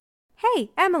Hey,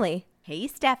 Emily. Hey,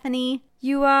 Stephanie.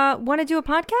 You want to do a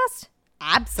podcast?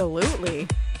 Absolutely.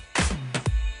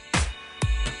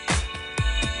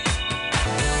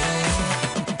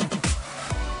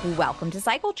 Welcome to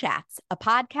Cycle Chats, a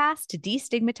podcast to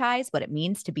destigmatize what it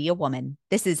means to be a woman.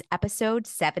 This is episode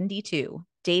 72,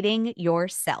 Dating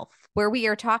Yourself, where we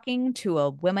are talking to a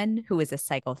woman who is a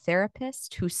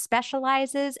psychotherapist who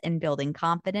specializes in building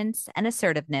confidence and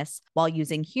assertiveness while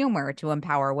using humor to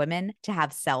empower women to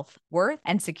have self-worth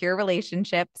and secure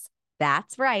relationships.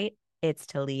 That's right. It's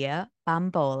Talia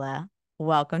Bombola.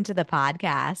 Welcome to the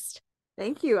podcast.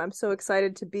 Thank you. I'm so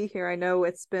excited to be here. I know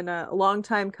it's been a long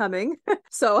time coming,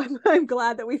 so I'm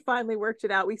glad that we finally worked it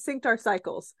out. We synced our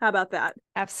cycles. How about that?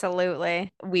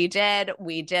 Absolutely. We did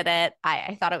it.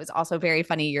 I thought it was also very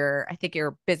funny. I think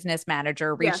your business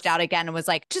manager reached out again and was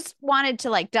like, just wanted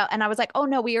to and I was like, oh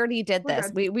no, we already did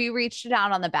this. We reached it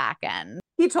out on the back end.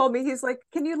 He told me, he's like,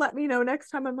 can you let me know next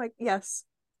time? I'm like, yes.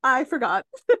 I forgot.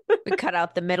 We cut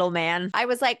out the middleman. I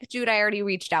was like, dude, I already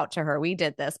reached out to her. We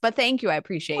did this, but thank you. I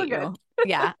appreciate you.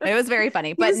 Yeah, it was very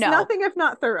funny, but no. Nothing if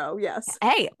not thorough. Yes.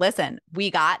 Hey, listen,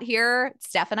 we got here.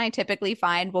 Steph and I typically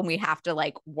find when we have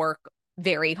to work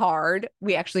very hard,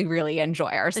 we actually really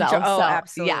enjoy ourselves.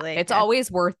 Absolutely. Yeah, it's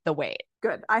always worth the wait.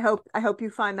 Good. I hope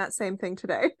you find that same thing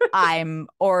today. I'm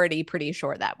already pretty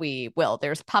sure that we will.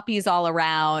 There's puppies all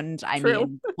around. I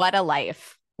mean, what a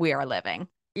life we are living.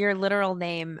 Your literal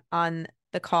name on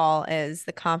the call is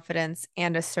the confidence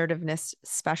and assertiveness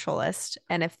specialist.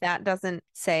 And if that doesn't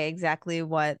say exactly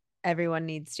what everyone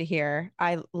needs to hear,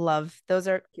 I love those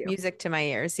are music to my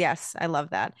ears. Yes, I love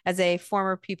that. As a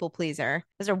former people pleaser,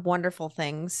 those are wonderful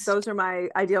things. Those are my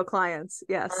ideal clients.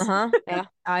 Yes. Yeah,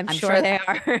 I'm sure they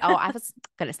are. Oh, I was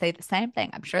going to say the same thing.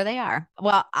 I'm sure they are.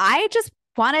 Well, I just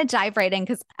want to dive right in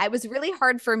because it was really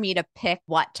hard for me to pick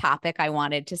what topic I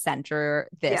wanted to center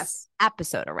this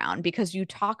episode around, because you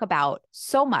talk about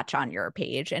so much on your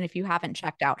page. And if you haven't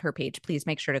checked out her page, please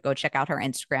make sure to go check out her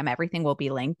Instagram. Everything will be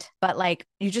linked. But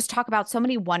you just talk about so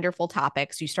many wonderful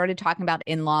topics. You started talking about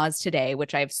in-laws today,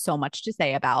 which I have so much to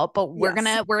say about, but we're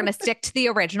gonna stick to the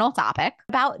original topic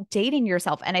about dating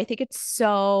yourself. And I think it's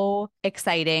so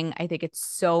exciting. I think it's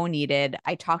so needed.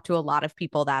 I talk to a lot of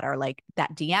people that are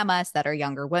that DM us, that are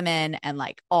younger women and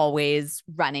always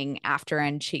running after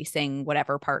and chasing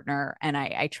whatever partner. And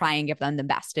I try and give them the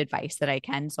best advice that I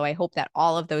can. So I hope that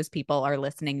all of those people are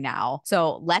listening now.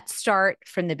 So let's start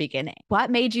from the beginning.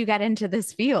 What made you get into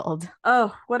this field?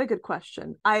 Oh, what a good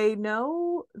question. I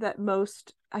know that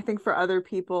I think for other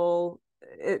people,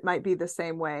 it might be the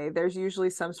same way. There's usually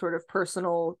some sort of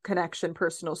personal connection,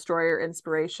 personal story or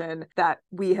inspiration that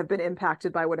we have been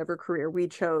impacted by whatever career we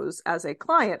chose as a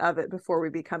client of it before we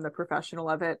become the professional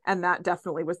of it. And that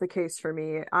definitely was the case for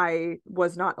me. I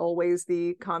was not always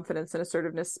the confidence and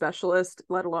assertiveness specialist,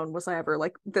 let alone was I ever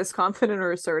this confident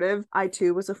or assertive. I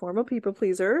too was a former people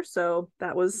pleaser. So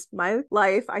that was my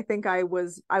life. I think I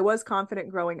was confident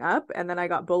growing up, and then I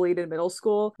got bullied in middle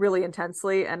school really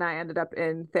intensely, and I ended up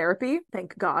in therapy.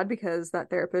 Thank God, because that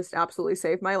therapist absolutely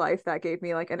saved my life. That gave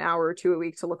me an hour or two a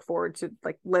week to look forward to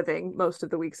living most of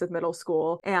the weeks of middle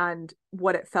school. And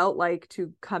what it felt like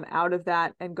to come out of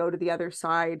that and go to the other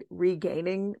side,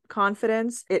 regaining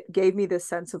confidence, it gave me this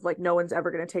sense of no one's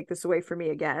ever going to take this away from me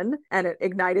again. And it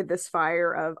ignited this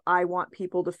fire of, I want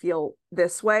people to feel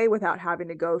this way without having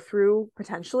to go through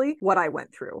potentially what I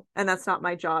went through. And that's not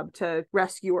my job to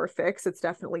rescue or fix. It's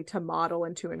definitely to model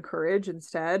and to encourage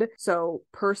instead. So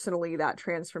personally, that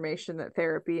transformation that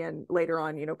therapy and later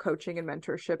on, coaching and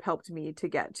mentorship helped me to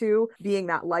get to, being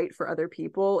that light for other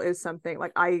people, is something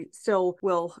I still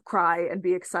will cry and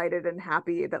be excited and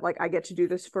happy that I get to do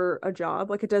this for a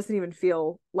job. It doesn't even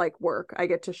feel like work. I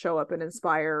get to show up and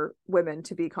inspire women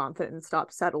to be confident and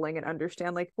stop settling and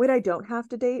understand wait, I don't have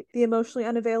to date the emotionally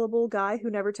unavailable guy who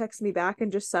never texts me back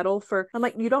and just settle for, I'm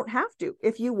you don't have to.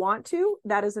 If you want to,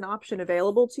 that is an option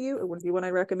available to you. It wouldn't be one I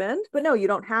recommend, but no, you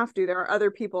don't have to. There are other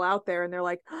people out there and they're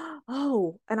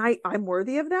oh, and I'm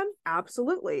worthy of them.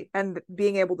 Absolutely. And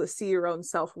being able to see your own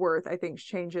self-worth, I think,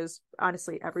 changes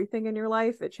honestly everything in your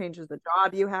life. It changes the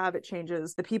job you have. It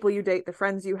changes the people you date, the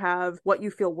friends you have, what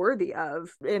you feel worthy of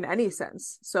in any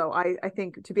sense. So I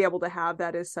think to be able to have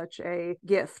that is such a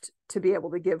gift, to be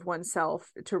able to give oneself,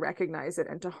 to recognize it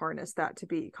and to harness that, to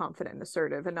be confident and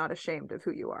assertive and not ashamed of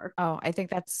who you are. Oh, I think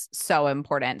that's so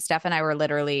important. Steph and I were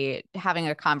literally having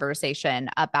a conversation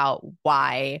about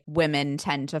why women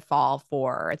tend to fall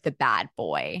for the bad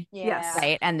boy. Yes.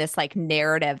 Right. And this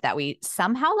narrative that we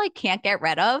somehow can't get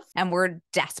rid of. And we're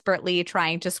desperately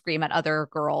trying to scream at other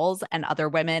girls and other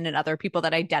women and other people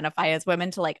that identify as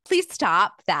women to please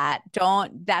stop that.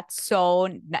 Don't, that's so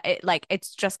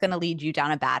it's just going to lead you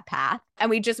down a bad path. path. And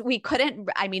we couldn't,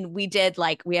 I mean, we did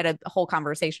like, we had a whole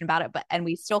conversation about it, and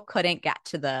we still couldn't get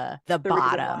to the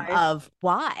bottom of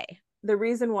why. The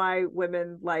reason why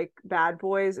women like bad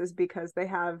boys is because they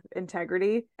have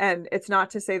integrity. And it's not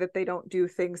to say that they don't do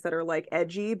things that are like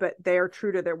edgy, but they are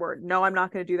true to their word. No, I'm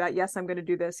not going to do that. Yes, I'm going to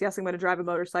do this. Yes, I'm going to drive a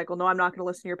motorcycle. No, I'm not going to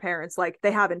listen to your parents. Like,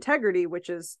 they have integrity,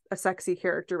 which is a sexy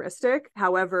characteristic.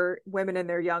 However, women in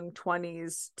their young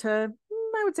 20s to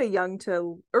I would say young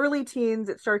to early teens,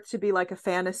 it starts to be like a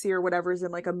fantasy or whatever's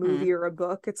in like a movie or a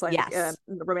book. It's like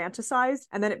romanticized.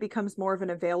 And then it becomes more of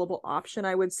an available option,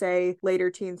 I would say,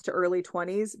 later teens to early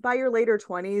 20s. By your later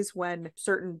 20s, when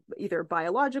certain either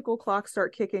biological clocks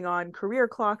start kicking on, career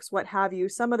clocks, what have you,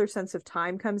 some other sense of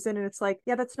time comes in and it's like,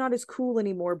 yeah, that's not as cool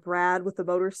anymore, Brad, with the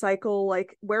motorcycle.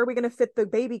 Like, where are we going to fit the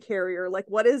baby carrier? Like,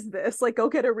 what is this? Like, go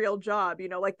get a real job. You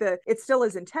know, like it still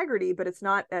is integrity, but it's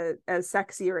not as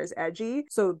sexy or as edgy.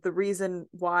 So the reason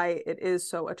why it is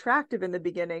so attractive in the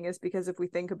beginning is because if we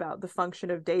think about the function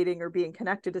of dating or being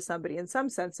connected to somebody in some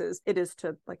senses, it is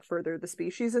to like further the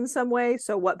species in some way.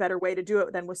 So what better way to do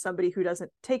it than with somebody who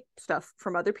doesn't take stuff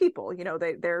from other people? You know,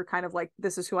 they're kind of like,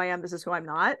 this is who I am, this is who I'm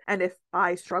not. And if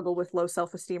I struggle with low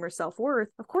self-esteem or self-worth,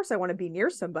 of course I want to be near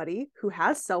somebody who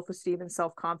has self-esteem and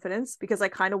self-confidence because I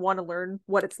kind of want to learn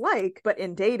what it's like. But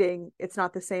in dating, it's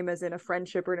not the same as in a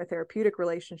friendship or in a therapeutic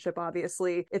relationship.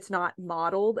 Obviously, it's not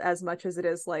modeled as much as it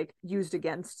is like used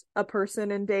against a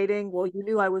person in dating. Well, you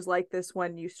knew I was like this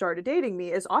when you started dating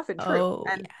me is often true.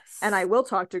 And I will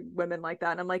talk to women like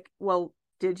that. And I'm like, well,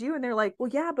 did you? And they're like, well,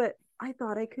 yeah, but I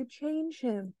thought I could change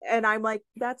him. And I'm like,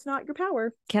 that's not your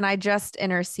power. Can I just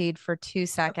intercede for 2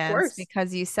 seconds?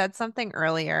 Because you said something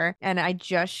earlier, and I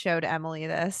just showed Emily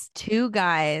this. 2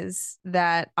 guys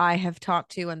that I have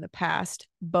talked to in the past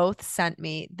both sent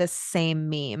me the same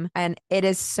meme. And it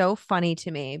is so funny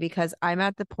to me because I'm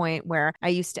at the point where I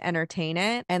used to entertain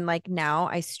it. And like now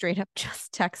I straight up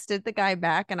just texted the guy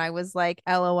back and I was like,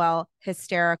 LOL,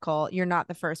 hysterical. You're not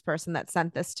the first person that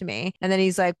sent this to me. And then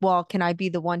he's like, well, can I be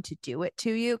the one to do it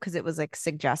to you? Because it was like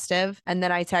suggestive. And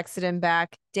then I texted him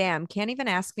back, damn, can't even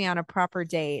ask me on a proper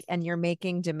date and you're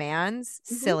making demands.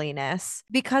 Silliness.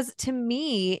 Because to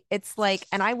me, it's like,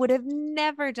 and I would have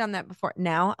never done that before.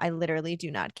 Now I literally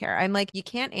do not care. I'm like, you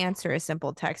can't answer a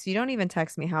simple text. You don't even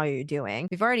text me how you're doing.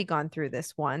 We've already gone through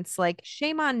this once. Like,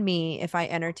 shame on me if I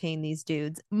entertain these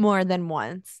dudes more than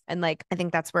once. And like, I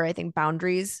think that's where I think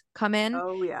boundaries come in.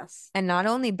 Oh, yes. And not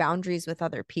only boundaries with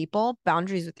other people,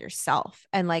 boundaries with yourself.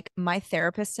 And like my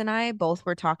therapist and I both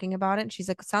were talking about it. And she's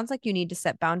like, it sounds like you need to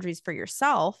set boundaries for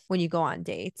yourself when you go on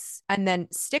dates and then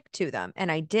stick to them.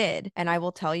 And I did. And I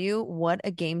will tell you what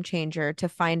a game changer to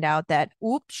find out that,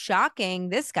 oops, shocking,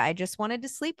 this guy just wanted to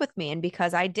sleep with me. And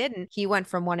because I didn't, he went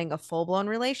from wanting a full-blown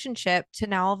relationship to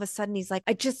now all of a sudden he's like,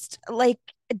 I just like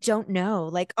don't know,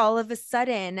 like all of a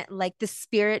sudden like the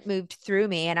spirit moved through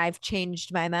me and I've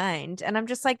changed my mind. And I'm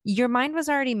just like, your mind was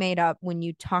already made up when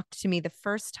you talked to me the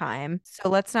first time, so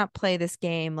let's not play this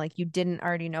game like you didn't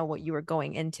already know what you were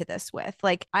going into this with.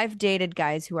 Like, I've dated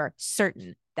guys who are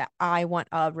certain that I want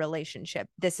a relationship.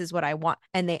 This is what I want.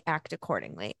 And they act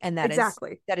accordingly. And that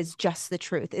is just the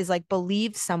truth. Is like,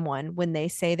 believe someone when they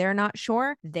say they're not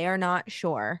sure, they're not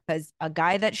sure. Because a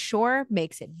guy that's sure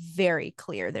makes it very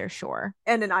clear they're sure.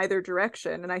 And in either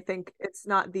direction. And I think it's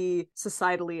not the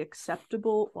societally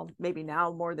acceptable, well, maybe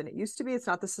now more than it used to be, it's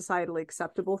not the societally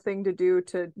acceptable thing to do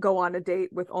to go on a date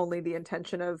with only the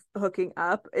intention of hooking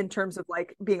up. In terms of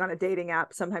like being on a dating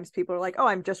app, sometimes people are like, oh,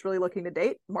 I'm just really looking to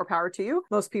date. More power to you.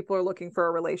 Most people are looking for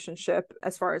a relationship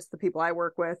as far as the people I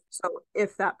work with. So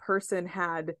if that person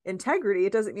had integrity,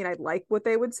 it doesn't mean I'd like what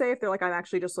they would say. If they're like, I'm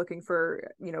actually just looking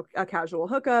for, you know, a casual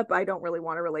hookup, I don't really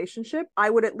want a relationship,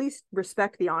 I would at least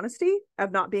respect the honesty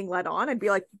of not being led on and be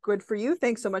like, good for you.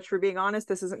 Thanks so much for being honest.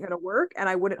 This isn't going to work. And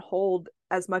I wouldn't hold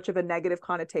as much of a negative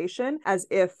connotation as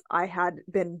if I had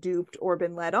been duped or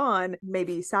been led on,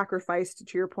 maybe sacrificed,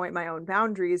 to your point, my own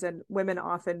boundaries. And women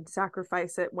often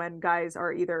sacrifice it when guys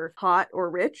are either hot or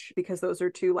rich, because those are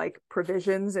two like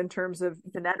provisions in terms of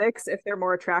genetics. If they're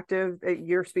more attractive,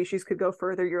 your species could go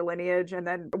further, your lineage. And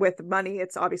then with money,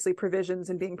 it's obviously provisions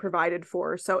and being provided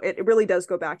for. So it really does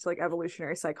go back to like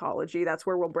evolutionary psychology. That's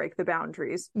where we'll break the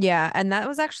boundaries. Yeah. And that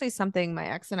was actually something my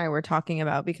ex and I were talking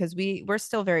about, because we're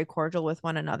still very cordial with with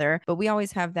one another. But we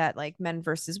always have that like men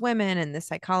versus women and the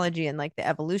psychology and like the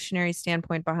evolutionary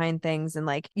standpoint behind things. And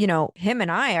like, you know, him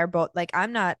and I are both like,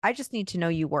 I just need to know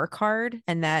you work hard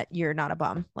and that you're not a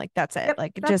bum. Like, that's it. Yep,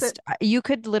 Like, that's it. you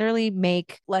could literally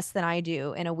make less than I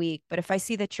do in a week. But if I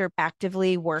see that you're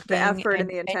actively The working effort and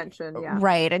the intention. Yeah.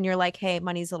 right. And you're like, hey,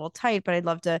 money's a little tight, but I'd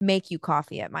love to make you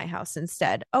coffee at my house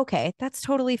instead. Okay, that's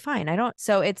totally fine.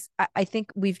 So I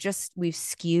think we've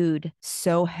skewed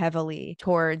so heavily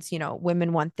towards, you know,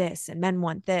 women want this and men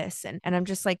want this. And I'm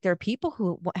just like, there are people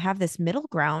who have this middle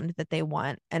ground that they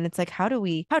want. And it's like, how do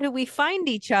we find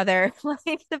each other?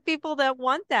 Like the people that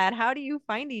want that, how do you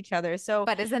find each other? So,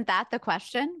 but isn't that the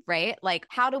question, right? Like,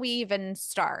 how do we even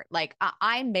start? Like,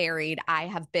 I'm married. I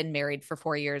have been married for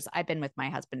 4 years. I've been with my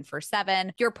husband for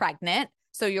 7. You're pregnant.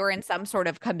 So you're in some sort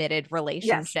of committed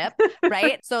relationship, yes.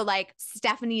 right? So like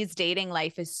Stephanie's dating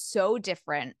life is so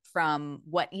different from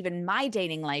what even my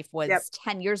dating life was Yep.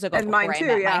 10 years ago And before mine I too,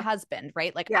 met yeah. my husband,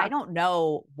 right? Like Yeah. I don't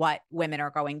know what women are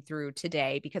going through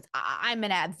today because I'm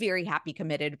in a very happy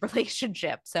committed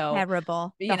relationship. So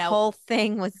terrible. you The know, whole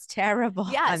thing was terrible.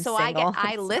 yeah. I'm So single.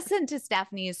 I listen to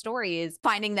Stephanie's stories,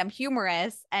 finding them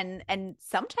humorous and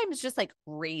sometimes just like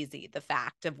crazy the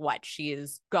fact of what she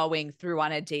is going through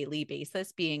on a daily basis,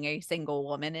 being a single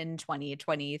woman in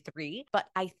 2023. But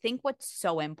I think what's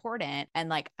so important, and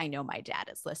like I know my dad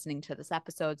is listening to this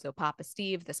episode, so Papa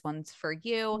Steve, this one's for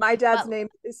you. My dad's name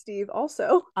is Steve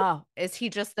also. Oh, is he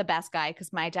just the best guy?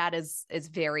 Because my dad is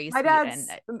very My sweet. dad's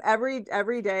And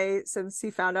every day since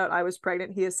he found out I was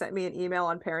pregnant, he has sent me an email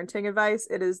on parenting advice.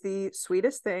 It is the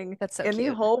sweetest thing that's so in the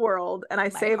cute. whole world, and I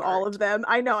save all of them.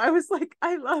 I know. I was like,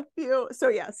 I love you. So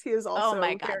yes, he is also oh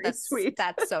my God, very that's sweet.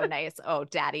 that's so nice. Oh,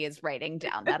 Daddy is writing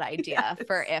down that idea Yes.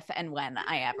 for if and when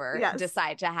I ever Yes.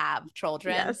 decide to have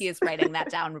children. Yes. He is writing that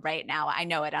down right now. I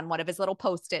know it on one of his little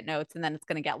post-it notes, and then it's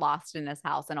going to get lost in his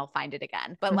house, and I'll find it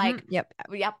again. But like, Yep.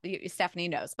 Stephanie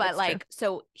knows. But That's like, true.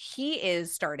 so he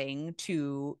is starting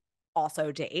to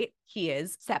also date. He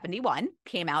is 71,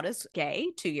 came out as gay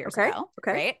 2 years ago.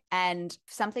 Okay. Right. And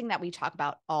something that we talk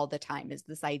about all the time is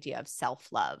this idea of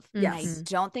self-love. Yes. And I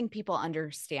don't think people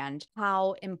understand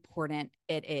how important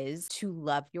it is to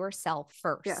love yourself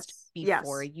first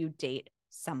before you date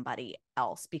somebody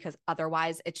else, because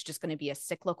otherwise it's just going to be a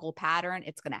cyclical pattern.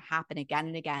 It's going to happen again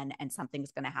and again, and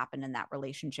something's going to happen and that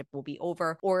relationship will be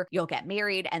over, or you'll get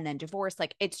married and then divorce.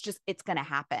 Like it's going to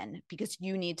happen because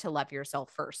you need to love yourself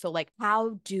first. So like,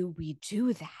 how do we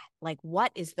do that? Like,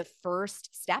 what is the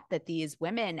first step that these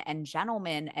women and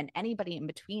gentlemen and anybody in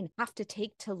between have to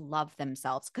take to love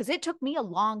themselves? Because it took me a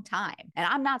long time, and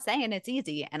I'm not saying it's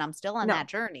easy, and I'm still on that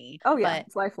journey. Oh yeah, but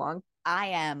it's lifelong. I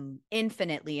am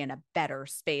infinitely in a better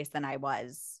space than I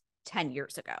was 10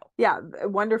 years ago. Yeah, a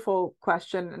wonderful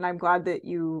question. And I'm glad that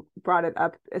you brought it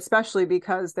up, especially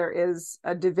because there is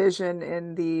a division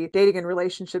in the dating and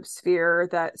relationship sphere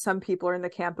that some people are in the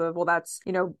camp of, well, that's,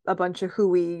 you know, a bunch of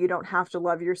hooey. You don't have to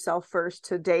love yourself first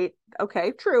to date.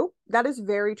 Okay, true. That is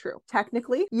very true.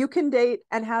 Technically, you can date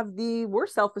and have the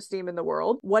worst self-esteem in the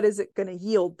world. What is it going to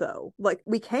yield though? Like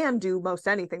we can do most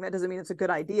anything. That doesn't mean it's a good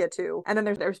idea to. And then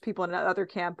there's people in another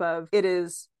camp of it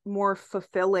is more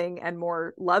fulfilling and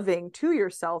more loving to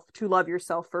yourself to love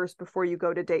yourself first before you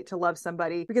go to date to love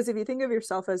somebody. Because if you think of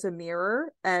yourself as a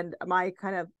mirror, and my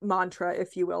kind of mantra,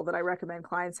 if you will, that I recommend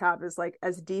clients have is like,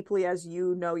 as deeply as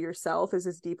you know yourself is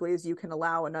as deeply as you can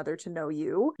allow another to know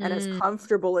you, and as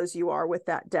comfortable as you are with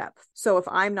that depth. So if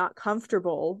I'm not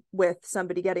comfortable with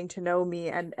somebody getting to know me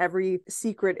and every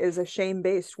secret is a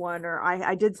shame-based one, or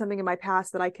I did something in my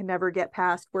past that I can never get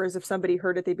past, whereas if somebody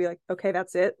heard it, they'd be like, okay,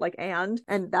 that's it. Like, and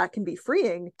that can be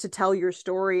freeing to tell your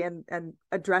story and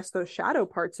address those shadow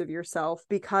parts of yourself,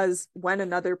 because when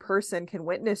another person can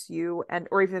witness you, and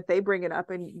or even if they bring it up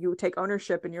and you take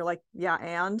ownership and you're like, yeah,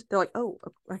 and they're like, oh,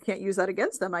 I can't use that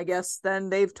against them, I guess, then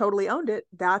they've totally owned it.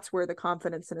 That's where the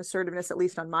confidence and assertiveness, at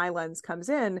least on my lens, comes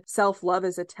in. Self-love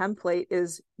as a template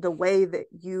is the way that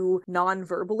you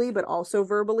non-verbally but also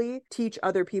verbally teach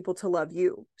other people to love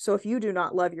you. So if you do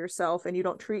not love yourself and you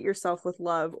don't treat yourself with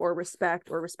love or respect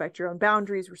your own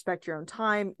boundaries, respect your own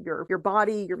time, your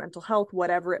body, your mental health,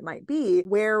 whatever it might be,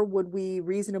 where would we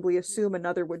reasonably assume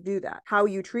another would do that? How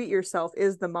you treat yourself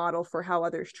is the model for how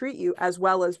others treat you, as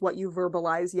well as what you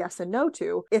verbalize yes and no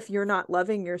to. If you're not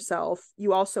loving yourself,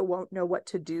 you also won't know what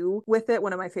to do with it.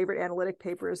 One of my favorite analytic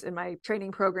papers in my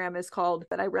training program is called,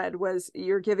 that I read, was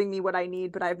 "You're giving me what I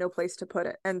need, but I have no place to put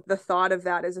it." And the thought of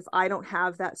that is, if I don't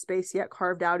have that space yet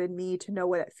carved out in me to know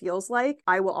what it feels like,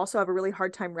 I will also have a really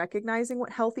hard time recognizing what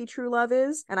healthy true love is,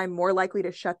 is, and I'm more likely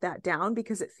to shut that down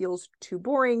because it feels too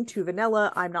boring, too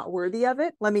vanilla. I'm not worthy of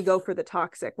it. Let me go for the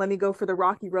toxic. Let me go for the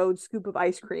Rocky Road scoop of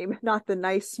ice cream, not the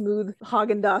nice, smooth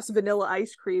Haagen-Dazs vanilla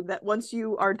ice cream that once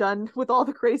you are done with all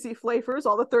the crazy flavors,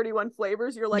 all the 31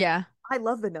 flavors, you're like, Yeah. I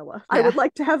love vanilla. Yeah. I would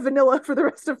like to have vanilla for the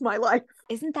rest of my life.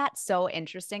 Isn't that so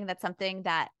interesting? That's something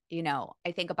that,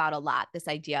 I think about a lot, this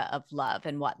idea of love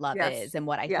and what love is and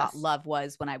what I thought love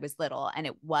was when I was little. And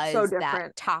it was So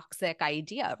that toxic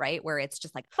idea, right? Where it's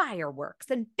just like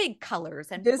fireworks and big colors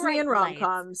and Disney and bright lights.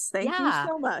 rom-coms. Thank you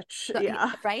so much.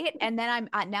 Yeah. Right. And then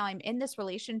now I'm in this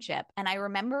relationship. And I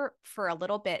remember for a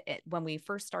little bit when we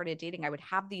first started dating, I would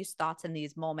have these thoughts and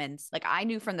these moments. Like I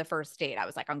knew from the first date, I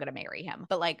was like, I'm going to marry him.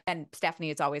 But like, and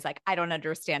Stephanie is always like, I don't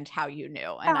understand how you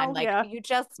knew. And I'm like,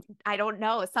 I don't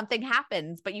know. Something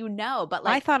happens, but but like,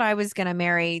 I thought I was going to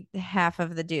marry half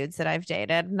of the dudes that I've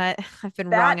dated. And I've been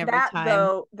wrong every time.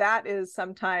 Though, that is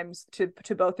sometimes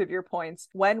to both of your points.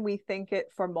 When we think it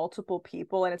for multiple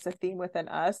people and it's a theme within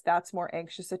us, that's more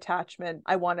anxious attachment.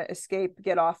 I want to escape,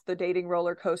 get off the dating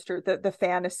roller coaster, the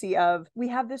fantasy of we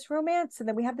have this romance and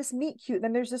then we have this meet cute, and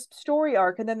then there's this story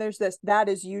arc, and then there's this. That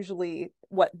is usually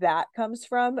what that comes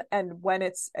from. And when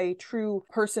it's a true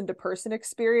person to person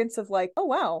experience of like, oh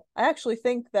wow, I actually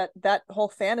think that whole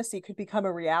fantasy could become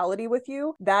a reality with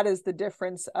you, that is the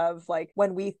difference of like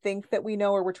when we think that we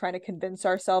know, or we're trying to convince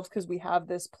ourselves because we have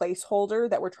this placeholder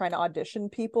that we're trying to audition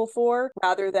people for,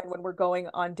 rather than when we're going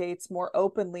on dates more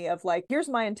openly of like, here's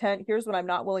my intent, here's what I'm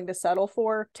not willing to settle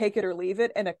for, take it or leave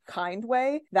it, in a kind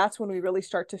way. That's when we really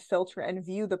start to filter and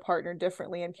view the partner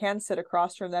differently and can sit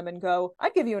across from them and go,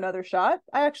 I'd give you another shot.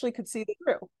 I actually could see the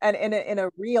through, and in a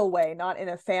real way, not in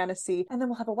a fantasy. And then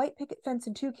we'll have a white picket fence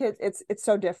and 2 kids. It's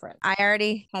so different. I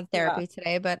already had therapy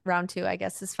today, but round 2, I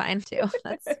guess, is fine too.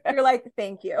 You're like,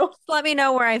 thank you. Just let me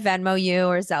know where I Venmo you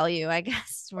or Zelle you. I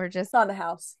guess we're just on the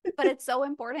house. But it's so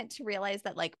important to realize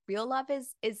that like real love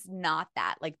is not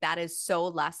that. Like that is so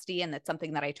lusty, and that's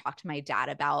something that I talked to my dad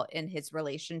about in his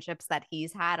relationships that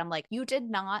he's had. I'm like, you did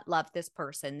not love this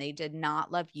person. They did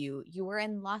not love you. You were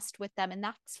in lust with them, and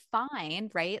that's fine,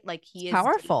 right? Like he is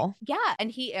powerful.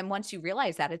 And once you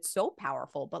realize that, it's so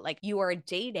powerful. But like you are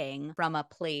dating from a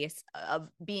place of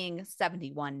being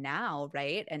 71 now,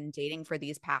 right? And dating for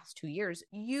these past 2 years,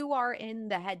 you are in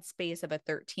the headspace of a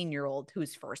 13-year-old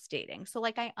who's first dating. So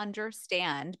like I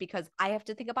understand, because I have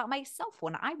to think about myself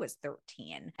when I was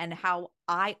 13 and how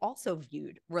I also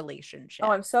viewed relationships.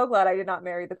 Oh, I'm so glad I did not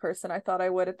marry the person I thought I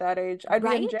would at that age. I'd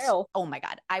be in jail. Oh my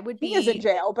God. I would be. He is in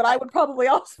jail, but I would probably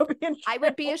also be in jail. I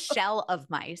would be a shell of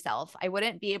myself. I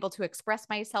wouldn't be able to express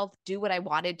myself, do what I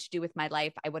wanted to do with my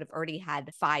life. I would have already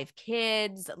had 5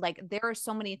 kids. Like there are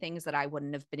so many things that I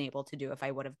wouldn't have been able to do if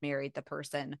I would have married the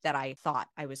person that I thought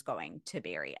I was going to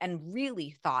marry, and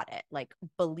really thought it, like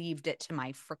believed it to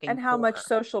my freaking And how core. much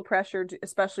social pressure,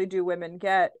 especially do women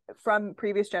get from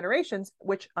previous generations,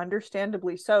 which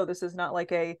understandably so. This is not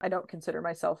like I don't consider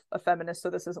myself a feminist, so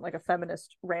this isn't like a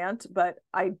feminist rant, but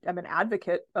I am an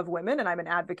advocate of women and I'm an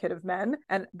advocate of men,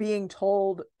 and being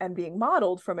told and being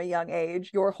modeled from a young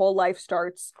age, your whole life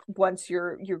starts once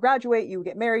you graduate, you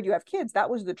get married, you have kids. That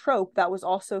was the trope. That was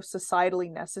also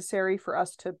societally necessary for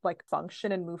us to like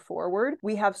function and move forward.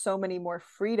 We have so many more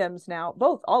freedoms now.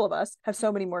 All of us have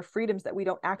so many more freedoms that we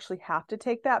don't actually have to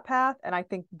take that path. And I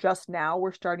think just now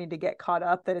we're starting to get caught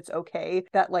up that it's okay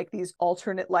that like these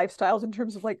alternate lifestyles in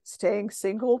terms of like staying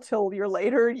single till your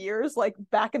later years, like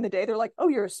back in the day, they're like, oh,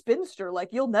 you're a spinster, like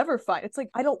you'll never find. It's like,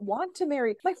 I don't want to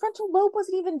marry. My frontal lobe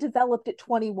wasn't even developed at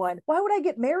 21. Why would I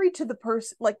get married to the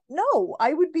person? Like, no,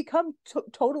 I would become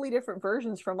totally different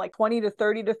versions from like 20 to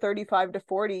 30 to 35 to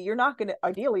 40. You're not going to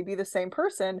ideally be the same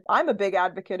person. I'm a big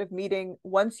advocate of meeting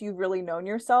once you've really known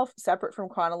yourself, separate from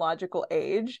chronological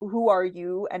age. Who are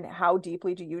you and how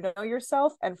deeply do you know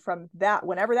yourself? And from that,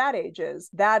 whenever that age is,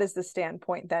 that is the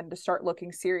standpoint then to start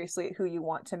looking seriously at who you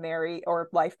want to marry or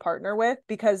life partner with,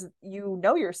 because you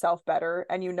know yourself better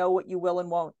and you know what you will and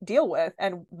won't deal with,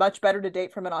 and much better to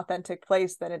date from an authentic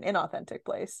place than an inauthentic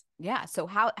place. Yeah. So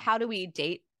how do we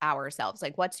date ourselves?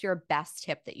 Like, what's your best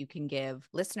tip that you can give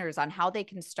listeners on how they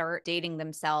can start dating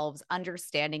themselves,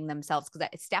 understanding themselves? Because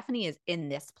Stephanie is in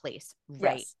this place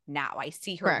right now. I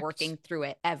see her working through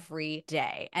it every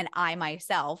day. And I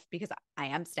myself, because I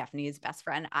am Stephanie's best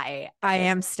friend. I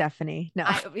am Stephanie. No.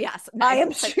 I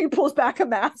am. She pulls back a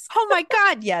mask. Oh my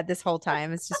God. Yeah. This whole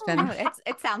time it's just been.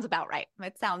 It sounds about right.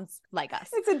 It sounds like us.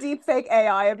 It's a deep fake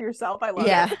AI of yourself. I love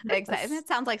it. Exactly. And it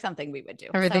sounds like something we would do.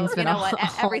 Everything's been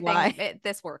everything.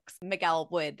 This works quirks, Miguel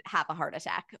would have a heart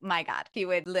attack. My God, he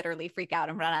would literally freak out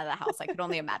and run out of the house. I could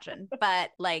only imagine.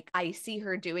 But like, I see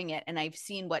her doing it, and I've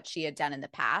seen what she had done in the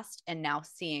past. And now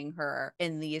seeing her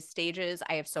in these stages,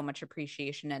 I have so much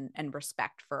appreciation and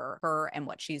respect for her and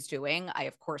what she's doing. I,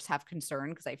 of course, have concern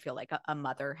because I feel like a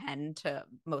mother hen to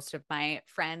most of my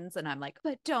friends. And I'm like,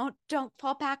 but don't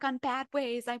fall back on bad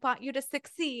ways. I want you to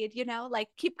succeed, like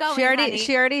keep going, honey.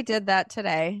 She already did that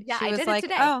today. Yeah, She I was did it like,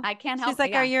 today. oh, I can't she's help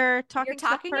like, it. are Yeah. you talking You're to the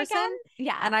talking person? again?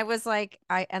 Yeah. And I was like,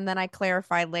 and then I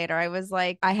clarified later. I was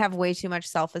like, I have way too much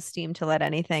self-esteem to let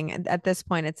anything. And at this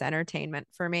point, it's entertainment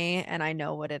for me. And I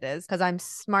know what it is because I'm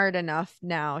smart enough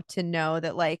now to know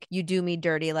that like you do me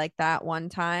dirty like that one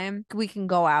time. We can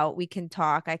go out, we can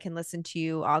talk. I can listen to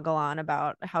you ogle on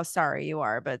about how sorry you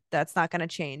are, but that's not going to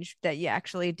change that you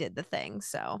actually did the thing.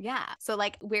 So yeah. So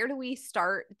like, where do we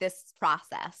start this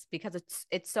process? Because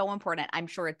it's so important. I'm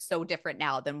sure it's so different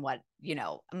now than what,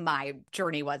 my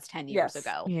journey was 10 years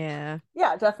ago. Yeah.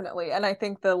 Yeah, definitely. And I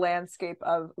think the landscape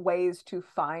of ways to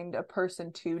find a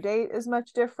person to date is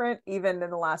much different. Even in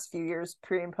the last few years,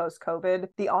 pre and post COVID,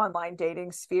 the online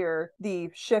dating sphere, the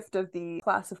shift of the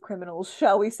class of criminals,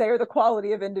 shall we say, or the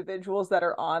quality of individuals that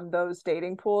are on those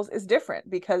dating pools is different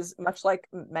because much like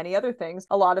many other things,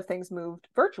 a lot of things moved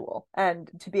virtual. And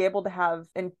to be able to have,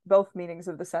 in both meanings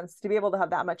of the sense, to be able to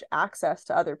have that much access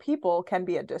to other people can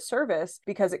be a disservice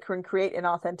because it can create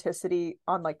inauthenticity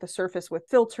on like the surface with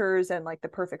filters and like the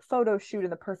perfect photo shoot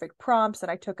and the perfect prompts. And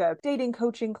I took a dating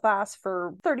coaching class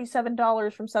for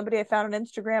 $37 from somebody I found on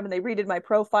Instagram, and they redid my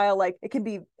profile. Like it can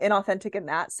be inauthentic in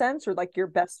that sense, or like your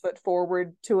best foot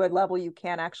forward to a level you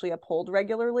can't actually uphold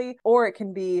regularly. Or it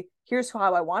can be, here's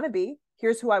how I want to be.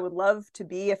 Here's who I would love to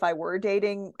be if I were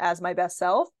dating as my best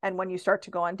self. And when you start to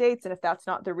go on dates, and if that's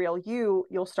not the real you,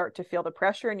 you'll start to feel the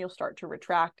pressure and you'll start to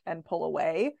retract and pull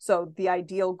away. So the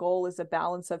ideal goal is a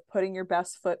balance of putting your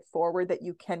best foot forward that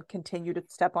you can continue to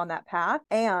step on that path.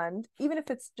 And even if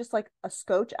it's just like a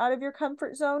scotch out of your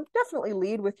comfort zone, definitely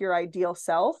lead with your ideal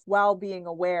self while being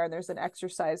aware. And there's an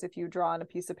exercise, if you draw on a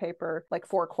piece of paper, like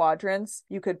 4 quadrants,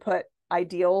 you could put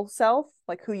ideal self,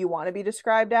 like who you want to be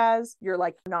described as, your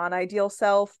like non-ideal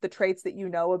self, the traits that you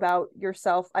know about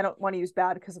yourself. I don't want to use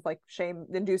bad because of like shame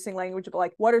inducing language, but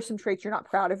like what are some traits you're not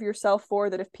proud of yourself for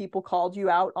that if people called you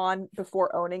out on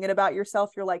before owning it about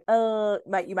yourself, you're like, you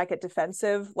might get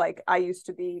defensive. Like I used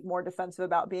to be more defensive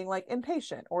about being like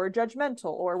impatient or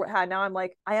judgmental or what. Now I'm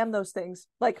like, I am those things.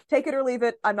 Like take it or leave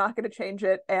it. I'm not going to change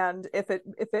it. And if it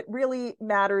really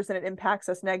matters and it impacts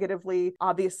us negatively,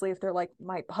 obviously if they're like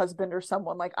my husband or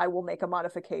someone, like I will make a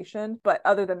modification. But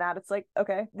other than that, it's like,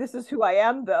 okay, this is who I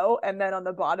am though. And then on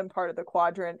the bottom part of the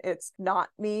quadrant, it's not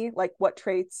me. Like what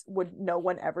traits would no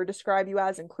one ever describe you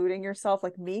as, including yourself?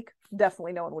 Like meek,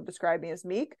 definitely no one would describe me as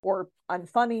meek, or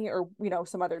unfunny, or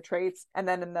some other traits. And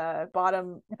then in the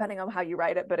bottom, depending on how you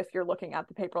write it, but if you're looking at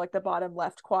the paper, like the bottom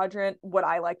left quadrant, what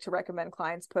I like to recommend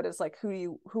clients put is like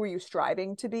who are you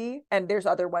striving to be? And there's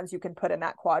other ones you can put in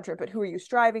that quadrant, but who are you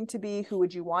striving to be? Who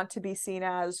would you want to be seen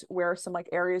as? Where are some like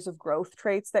areas of growth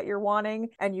traits that you're wanting?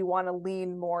 And you want to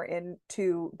lean more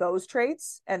into those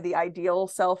traits and the ideal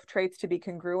self traits to be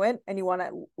congruent. And you want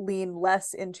to lean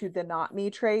less into the not me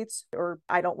traits, or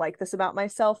I don't like this about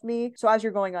myself me. So as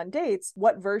you're going on dates,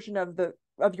 what version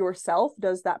of yourself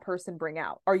does that person bring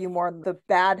out? Are you more in the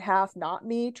bad half, not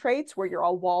me traits where you're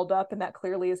all walled up and that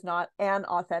clearly is not an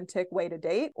authentic way to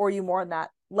date? Or are you more on that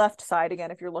left side,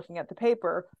 again, if you're looking at the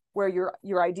paper, where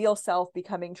your ideal self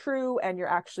becoming true and you're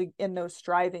actually in those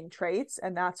striving traits?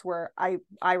 And that's where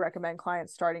I recommend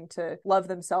clients starting to love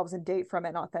themselves and date from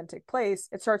an authentic place.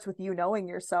 It starts with you knowing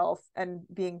yourself and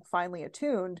being finely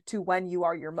attuned to when you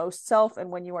are your most self and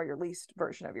when you are your least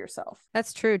version of yourself.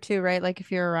 That's true too, right? Like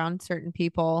if you're around certain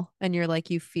people and you're like,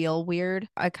 you feel weird,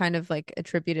 I kind of like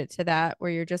attribute it to that,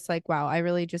 where you're just like, wow, I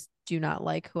really just do not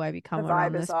like who I become The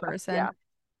around vibe is this off. person.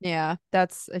 Yeah,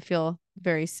 I feel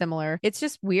very similar. It's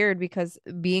just weird because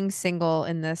being single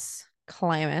in this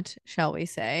climate, shall we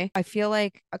say, I feel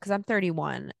like, because I'm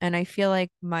 31 and I feel like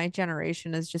my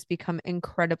generation has just become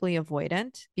incredibly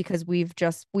avoidant because we've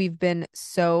been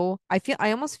so, I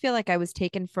almost feel like I was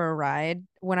taken for a ride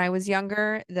when I was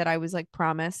younger, that I was like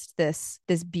promised this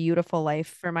beautiful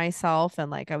life for myself, and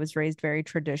like I was raised very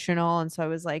traditional, and so I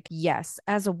was like, yes,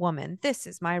 as a woman, this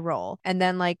is my role. And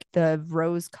then like the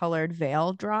rose-colored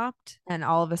veil dropped, and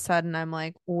all of a sudden I'm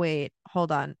like, wait,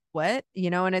 hold on, what?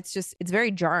 And it's very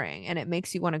jarring, and it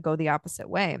makes you want to go the opposite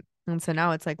way. And so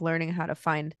now it's like learning how to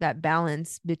find that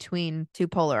balance between two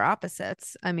polar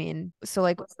opposites. I mean, so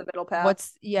like what's the middle path?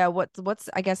 what's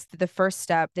I guess the first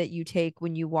step that you take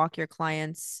when you walk your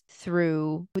clients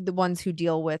through, with the ones who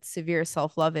deal with severe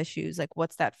self-love issues, like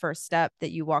what's that first step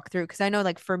that you walk through? Because I know,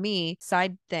 like, for me,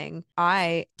 side thing,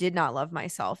 I did not love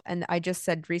myself. And I just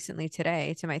said recently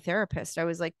today to my therapist, I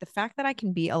was like, the fact that I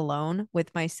can be alone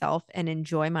with myself and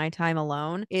enjoy my time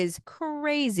alone is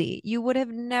crazy. You would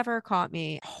have never caught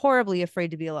me horribly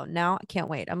afraid to be alone. Now I can't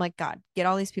wait. I'm like, God, get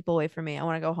all these people away from me. I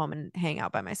want to go home and hang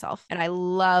out by myself. And I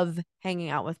love hanging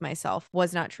out with myself.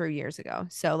 Was not true years ago.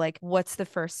 So like, what's the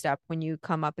first step when you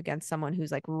come up against someone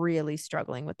who's like really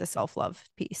struggling with the self-love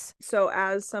piece? So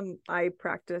I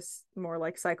practice more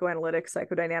like psychoanalytic,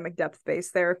 psychodynamic,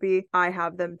 depth-based therapy. I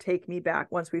have them take me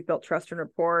back once we've built trust and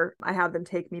rapport. I have them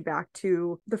take me back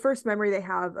to the first memory they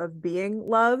have of being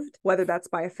loved, whether that's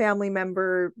by a family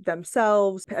member,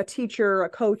 themselves, a teacher, a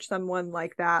coach, someone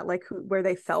like that, like where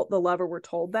they felt the love or were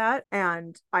told that.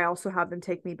 And I also have them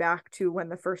take me back to when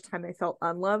the first time they felt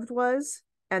unloved was.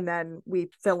 And then we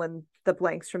fill in the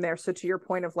blanks from there. So to your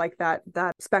point of like that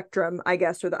spectrum, I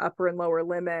guess, or the upper and lower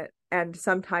limit, and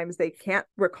sometimes they can't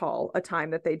recall a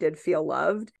time that they did feel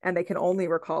loved, and they can only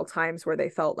recall times where they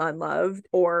felt unloved,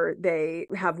 or they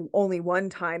have only one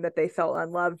time that they felt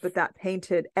unloved, but that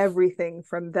painted everything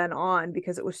from then on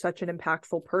because it was such an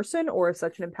impactful person or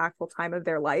such an impactful time of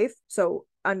their life. So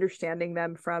understanding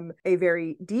them from a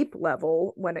very deep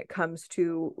level when it comes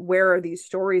to where are these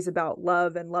stories about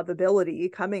love and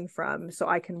lovability coming from, so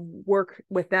I can work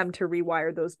with them to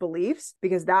rewire those beliefs,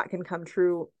 because that can come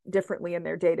true differently in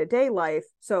their day-to-day life.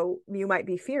 So you might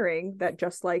be fearing that,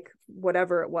 just like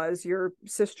whatever it was, your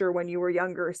sister when you were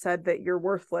younger said that you're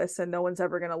worthless and no one's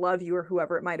ever going to love you, or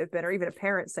whoever it might have been, or even a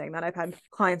parent saying that. I've had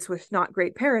clients with not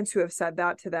great parents who have said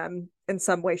that to them in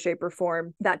some way, shape, or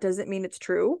form. That doesn't mean it's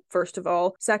true, first of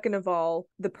all. Second of all,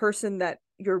 the person that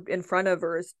you're in front of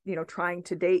or is, trying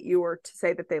to date you or to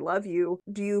say that they love you,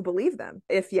 do you believe them?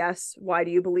 If yes, why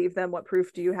do you believe them? What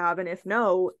proof do you have? And if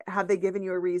no, have they given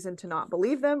you a reason to not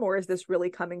believe them? Or is this really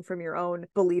coming from your own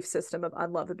belief system of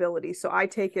unlovability? So I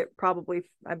take it probably,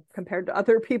 compared to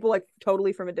other people, like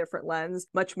totally from a different lens,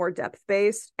 much more depth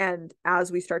based. And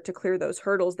as we start to clear those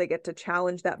hurdles, they get to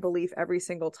challenge that belief every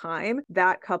single time.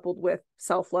 That coupled with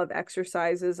self-love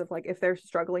exercises of like, if they're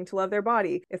struggling to love their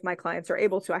body, if my clients are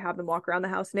able to, I have them walk around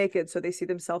the house naked so they see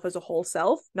themselves as a whole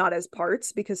self, not as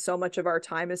parts, because so much of our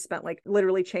time is spent like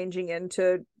literally changing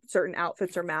into certain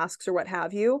outfits or masks or what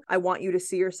have you. I want you to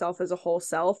see yourself as a whole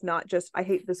self, not just, I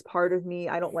hate this part of me,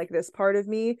 I don't like this part of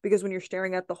me. Because when you're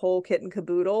staring at the whole kit and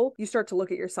caboodle, you start to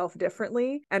look at yourself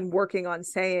differently, and working on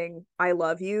saying, I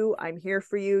love you, I'm here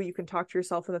for you. You can talk to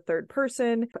yourself in the third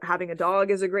person. Having a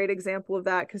dog is a great example of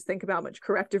that, because think about how much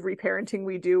corrective reparenting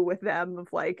we do with them of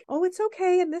like, oh, it's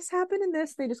okay, and this happened and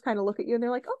this. They just kind of look at you and they're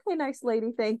like, okay, nice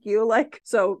lady, thank you. Like,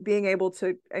 so being able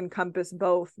to encompass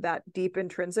both that deep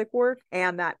intrinsic work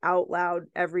and that out loud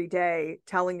every day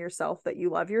telling yourself that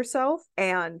you love yourself,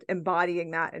 and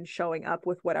embodying that and showing up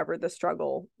with whatever the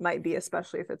struggle might be,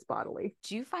 especially if it's bodily.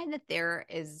 Do you find that there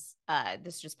is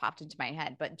this just popped into my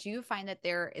head, but do you find that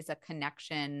there is a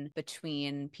connection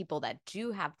between people that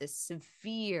do have this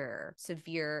severe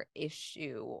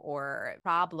issue or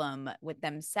problem with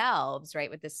themselves, right,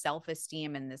 with this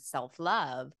self-esteem and this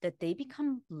self-love, that they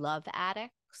become love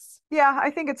addicts? Yeah,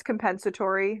 I think it's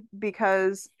compensatory,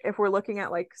 because if we're looking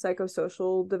at like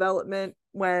psychosocial development,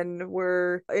 when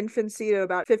we're infancy to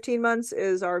about 15 months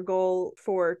is our goal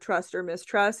for trust or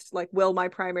mistrust. Like, will my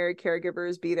primary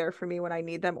caregivers be there for me when I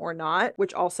need them or not?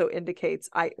 Which also indicates,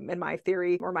 in my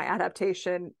theory or my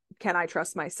adaptation, can I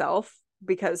trust myself?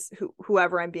 Because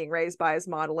whoever I'm being raised by is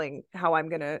modeling how I'm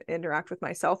going to interact with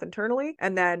myself internally.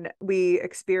 And then we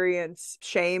experience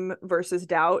shame versus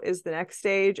doubt is the next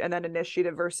stage. And then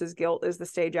initiative versus guilt is the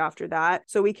stage after that.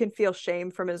 So we can feel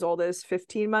shame from as old as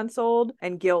 15 months old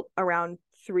and guilt around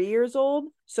 3 years old.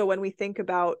 So when we think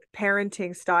about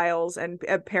parenting styles and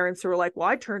parents who are like, well,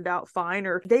 I turned out fine,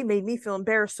 or they made me feel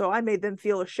embarrassed, so I made them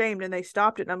feel ashamed and they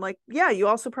stopped it. And I'm like, yeah, you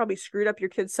also probably screwed up your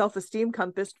kid's self-esteem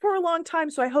compass for a long time.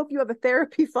 So I hope you have a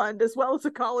therapy fund as well as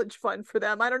a college fund for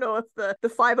them. I don't know if the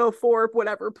 504,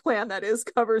 whatever plan that is,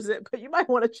 covers it, but you might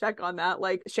want to check on that.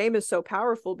 Like, shame is so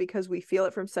powerful because we feel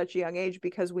it from such a young age,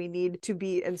 because we need to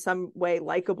be in some way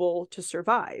likable to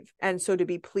survive. And so to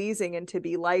be pleasing and to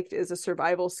be liked is a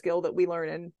survival skill that we learn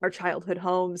in in our childhood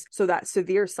homes. So that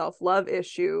severe self-love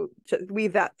issue, to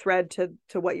weave that thread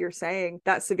to what you're saying,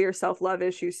 that severe self-love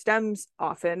issue stems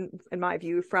often, in my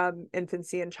view, from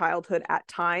infancy and childhood at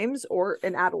times, or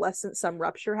in adolescence, some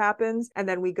rupture happens. And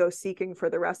then we go seeking for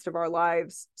the rest of our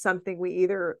lives something we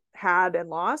either had and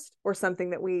lost, or something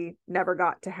that we never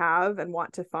got to have and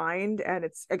want to find. And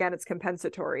it's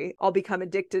compensatory. I'll become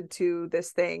addicted to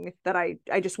this thing that I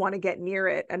just want to get near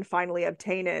it and finally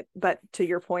obtain it. But to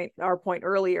your point, our point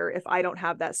earlier, if I don't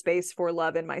have that space for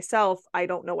love in myself, I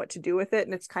don't know what to do with it.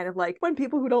 And it's kind of like when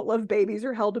people who don't love babies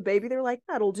or held a baby, they're like,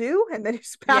 that'll do. And then you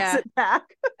just pass it back.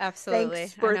 Absolutely.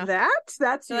 Thanks for that.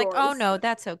 That's They're yours. like, oh no,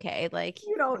 that's okay. Like,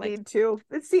 you don't need to.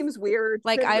 It seems weird.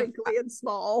 Like, wrinkly and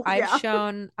small.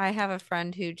 I have a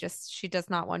friend who she does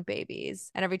not want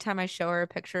babies. And every time I show her a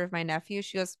picture of my nephew,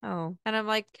 she goes, oh. And I'm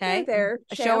like, okay. There,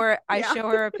 I show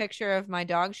her a picture of my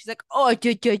dog. She's like, oh,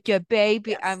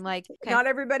 baby. Yes. I'm like, okay. Not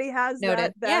everybody has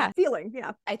that feeling.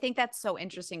 Yeah. I think that's so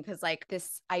interesting because like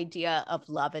this idea of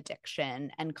love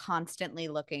addiction and constantly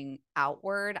looking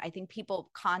outward, I think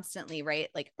people constantly, right?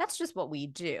 Like that's just what we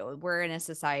do. We're in a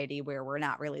society where we're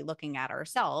not really looking at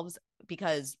ourselves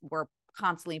because we're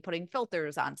constantly putting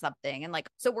filters on something. And like,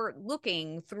 so we're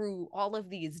looking through all of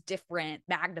these different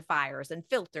magnifiers and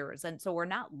filters. And so we're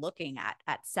not looking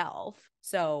at self.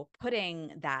 So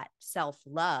putting that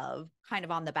self-love kind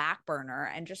of on the back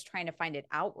burner and just trying to find it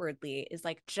outwardly is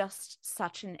like just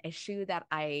such an issue that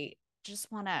I just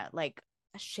want to like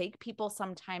shake people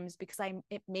sometimes because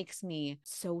it makes me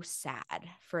so sad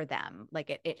for them.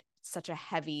 Like it's such a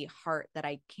heavy heart that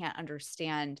I can't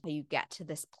understand how you get to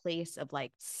this place of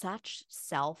like such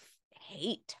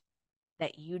self-hate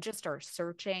that you just are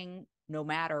searching. No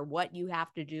matter what you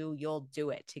have to do, you'll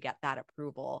do it to get that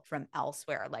approval from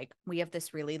elsewhere. Like we have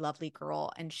this really lovely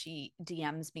girl and she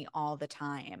DMs me all the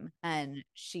time. And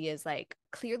she is like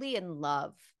clearly in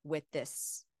love with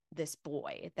this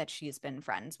boy that she's been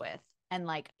friends with. And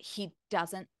like, he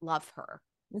doesn't love her.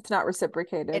 It's not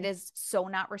reciprocated. It is so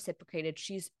not reciprocated.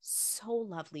 She's so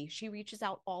lovely. She reaches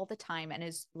out all the time and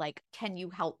is like, can you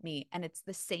help me? And it's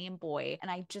the same boy.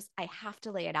 And I have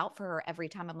to lay it out for her every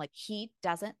time. I'm like, he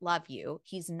doesn't love you.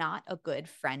 He's not a good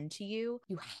friend to you.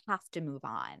 You have to move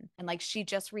on. And like, she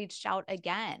just reached out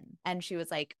again. And she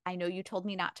was like, I know you told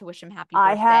me not to wish him happy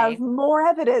birthday. I have more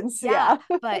evidence. Yeah.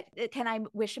 But can I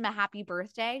wish him a happy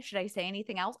birthday? Should I say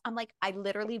anything else? I'm like, I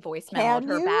literally voice mailed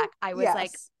her back. I was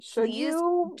like, please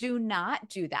do not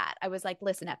do that. I was like,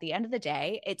 listen, at the end of the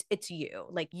day, it's you.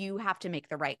 Like you have to make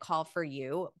the right call for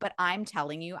you. But I'm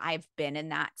telling you, I've been in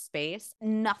that space.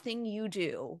 Nothing you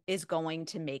do is going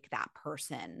to make that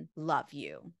person love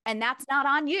you. And that's not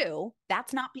on you.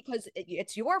 That's not because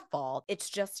it's your fault. It's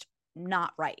just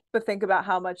not right. But think about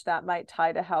how much that might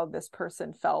tie to how this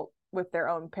person felt with their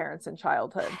own parents in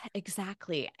childhood.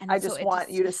 Exactly. And I just want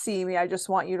you to see me. I just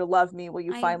want you to love me. Will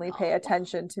you finally pay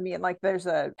attention to me? And like, there's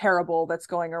a parable that's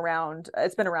going around.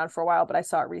 It's been around for a while, but I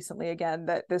saw it recently again,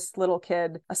 that this little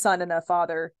kid, a son and a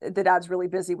father, the dad's really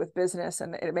busy with business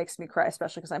and it makes me cry,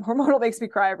 especially because I'm hormonal, it makes me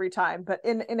cry every time. But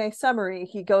in a summary,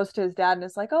 he goes to his dad and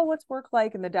is like, oh, what's work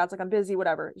like? And the dad's like, I'm busy,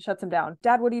 whatever. He shuts him down.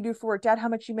 Dad, what do you do for work? Dad, how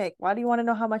much you make? Why do you want to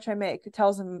know how much I make? He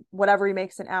tells him whatever he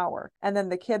makes an hour. And then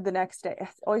the kid the next day, it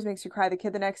always makes you cry. The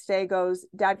kid the next day goes,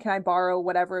 Dad, can I borrow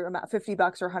whatever amount,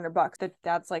 $50 or $100? The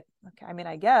dad's like, okay, I mean,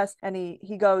 I guess. And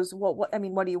he goes, well, what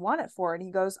do you want it for? And he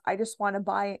goes, I just want to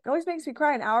buy, it always makes me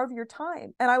cry, an hour of your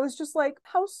time. And I was just like,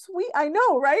 how sweet. I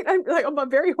know, right? I'm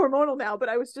very hormonal now, but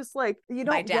I was just like, you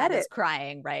don't get it. My dad is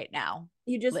crying right now.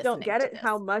 You just don't get it,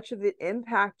 how much of the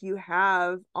impact you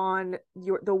have on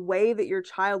the way that your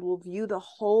child will view the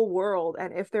whole world,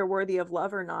 and if they're worthy of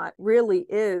love or not, really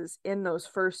is in those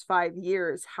first 5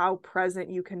 years, how present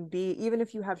you can be. Even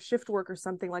if you have shift work or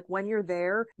something, like when you're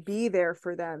there, be there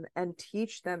for them and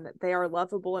teach them that they are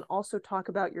lovable, and also talk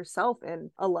about yourself in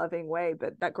a loving way.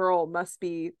 But that girl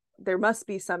there must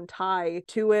be some tie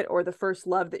to it, or the first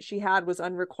love that she had was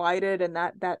unrequited, and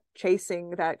that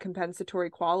chasing, that compensatory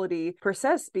quality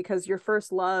persists, because your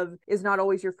first love is not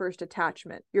always your first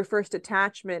attachment. Your first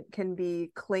attachment can be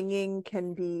clinging,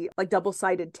 can be like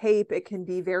double-sided tape, it can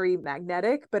be very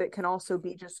magnetic, but it can also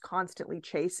be just constantly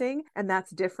chasing, and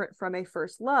that's different from a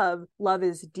first love. Love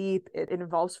is deep, it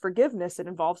involves forgiveness, it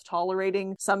involves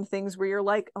tolerating some things where you're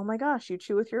like, oh my gosh, you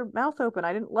chew with your mouth open,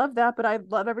 I didn't love that, but I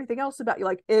love everything else about you.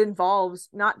 Like, it involves,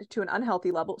 not to an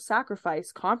unhealthy level,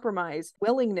 sacrifice, compromise,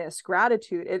 willingness,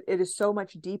 gratitude. It is so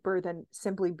much deeper than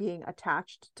simply being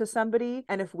attached to somebody.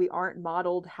 And if we aren't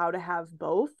modeled how to have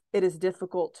both, it is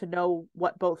difficult to know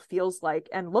what both feels like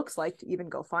and looks like to even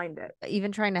go find it.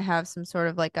 Even trying to have some sort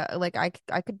of like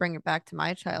I could bring it back to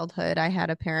my childhood. I had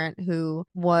a parent who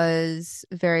was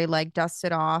very like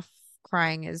dusted off,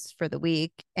 crying is for the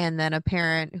weak, and then a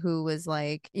parent who was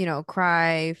like,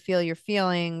 cry, feel your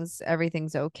feelings,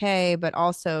 everything's okay, but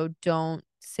also don't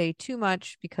say too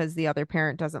much because the other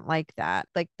parent doesn't like that.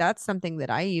 Like that's something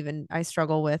that I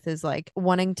struggle with, is like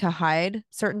wanting to hide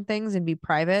certain things and be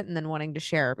private, and then wanting to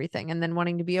share everything, and then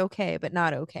wanting to be okay but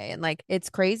not okay. And like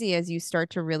it's crazy as you start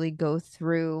to really go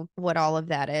through what all of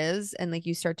that is, and like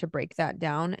you start to break that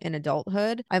down in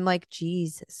adulthood. I'm like,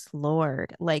 Jesus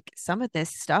Lord, like some of this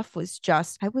stuff was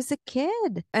just, I was a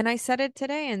kid. And I said it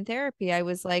today in therapy. I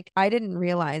was like, I didn't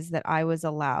realize that I was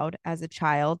allowed as a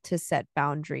child to set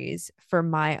boundaries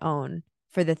for my own,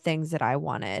 for the things that I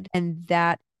wanted. And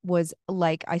that was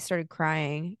like, I started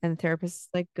crying, and the therapist is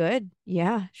like, good.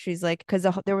 Yeah. She's like, because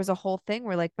there was a whole thing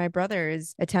where like my brother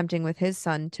is attempting with his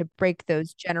son to break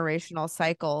those generational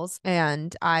cycles.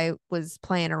 And I was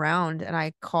playing around, and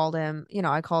I called him,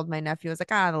 I called my nephew. I was like,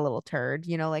 the little turd,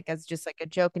 like as just like a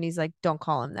joke. And he's like, don't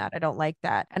call him that. I don't like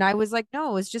that. And I was like,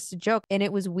 no, it was just a joke. And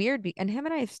it was weird. And him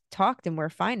and I have talked, and we're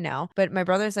fine now. But my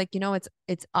brother's like,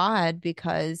 it's odd,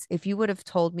 because if you would have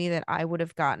told me that, I would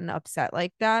have gotten upset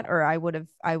like that, or I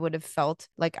would have felt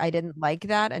like I didn't like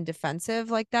that and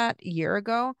defensive like that a year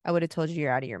ago, I would have told you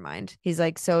you're out of your mind. He's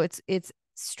like, so it's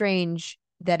strange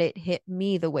that it hit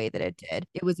me the way that it did.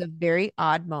 It was a very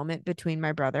odd moment between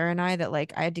my brother and I, that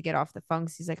like I had to get off the phone.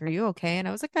 He's like, are you okay? And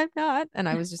I was like, I'm not. And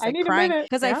I was just I like need a crying minute.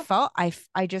 because I Yeah. felt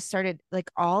I just started, like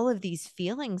all of these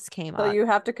feelings came So up. you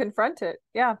have to confront it.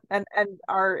 Yeah. And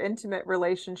our intimate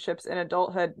relationships in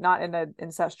adulthood, not in an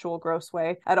incestual, gross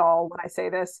way at all. When I say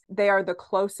this, they are the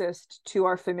closest to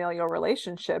our familial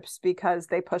relationships because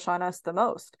they push on us the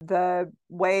most. The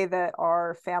way that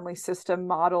our family system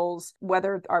models,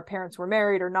 whether our parents were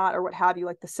married or not, or what have you,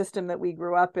 like the system that we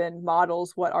grew up in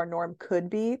models what our norm could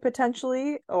be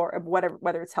potentially, or whatever,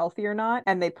 whether it's healthy or not.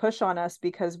 And they push on us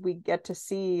because we get to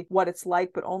see what it's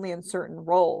like, but only in certain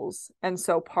roles. And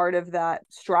so part of that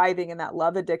striving and that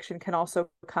love addiction can also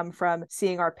come from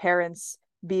seeing our parents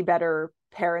be better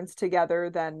parents together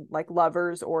than like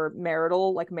lovers or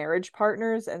marital, like marriage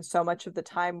partners. And so much of the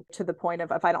time, to the point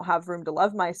of, if I don't have room to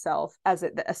love myself as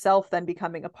a self, then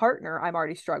becoming a partner, I'm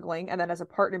already struggling. And then as a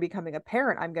partner becoming a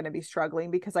parent, I'm going to be struggling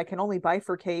because I can only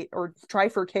bifurcate or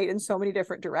trifurcate in so many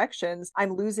different directions.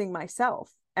 I'm losing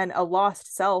myself. And a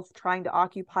lost self trying to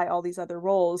occupy all these other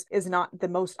roles is not the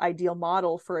most ideal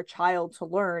model for a child to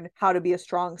learn how to be a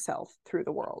strong self through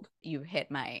the world. You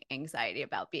hit my anxiety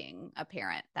about being a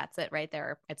parent. That's it right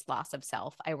there. It's loss of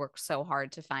self. I work so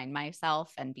hard to find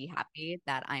myself and be happy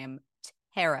that I am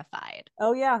terrified.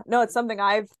 Oh yeah. No, it's something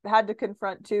I've had to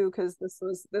confront too, because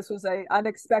this was a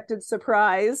unexpected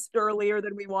surprise earlier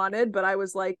than we wanted. But I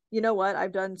was like, you know what?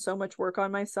 I've done so much work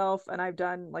on myself, and I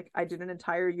did an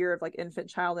entire year of like infant,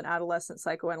 child, and adolescent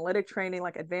psychoanalytic training,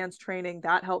 like advanced training.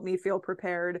 That helped me feel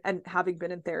prepared. And having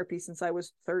been in therapy since I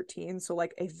was 13, so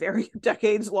like a very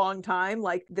decades long time,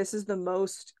 like this is the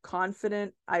most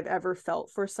confident I've ever felt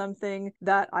for something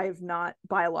that I've not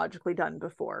biologically done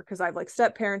before. Because I've like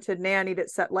step parented, nannied, it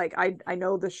set, like I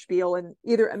know the spiel, and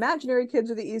either imaginary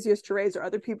kids are the easiest to raise or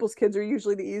other people's kids are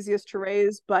usually the easiest to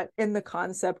raise. But in the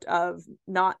concept of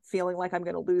not feeling like I'm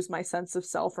going to lose my sense of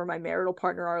self or my marital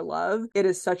partner or love, it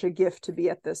is such a gift to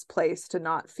be at this place, to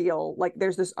not feel like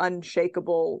there's this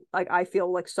unshakable, like I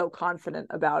feel like so confident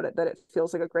about it that it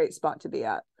feels like a great spot to be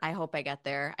at. I hope I get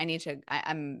there. I need to,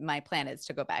 my plan is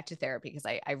to go back to therapy because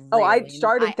I I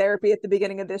started therapy at the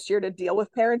beginning of this year to deal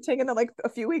with parenting. And then like a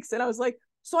few weeks in, I was like,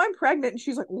 so I'm pregnant. And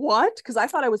she's like, what? Because I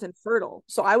thought I was infertile.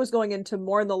 So I was going into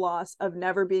mourn the loss of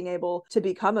never being able to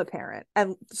become a parent.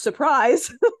 And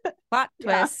surprise. Plot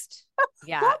twist.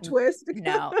 Yeah. Plot twist.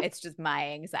 No, it's just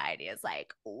my anxiety is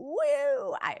like,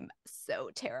 woo, I'm so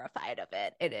terrified of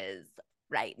it. It is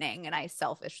frightening. And I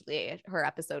selfishly, her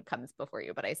episode comes before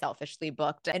you, but I selfishly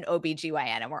booked an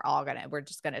OBGYN, and we're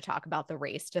just gonna talk about the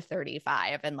race to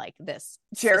 35 and like this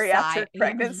geriatric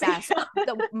pregnancy. Yes.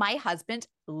 My husband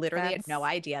literally had no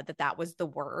idea that was the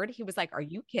word. He was like, are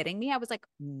you kidding me? I was like,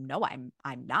 no, I'm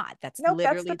not. That's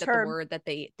literally the word that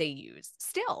they use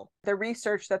still. The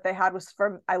research that they had was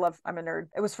from, I'm a nerd.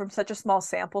 It was from such a small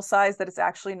sample size that it's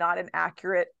actually not an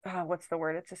accurate, what's the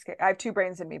word? I have two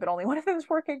brains in me, but only one of them is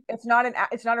working. It's not an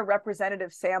it's not a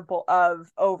representative sample of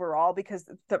overall, because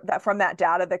that from that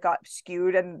data that got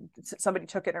skewed and somebody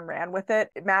took it and ran with it.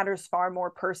 It matters far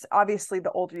more obviously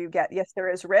the older you get, yes, there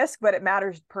is risk, but it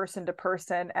matters person to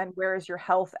person, and where is your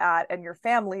health at and your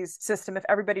family's system. If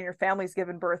everybody in your family's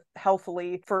given birth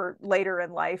healthily for later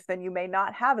in life, then you may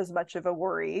not have as much of a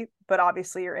worry, but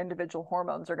obviously your individual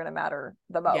hormones are going to matter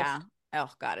the most. Yeah. Oh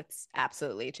God, it's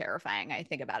absolutely terrifying. I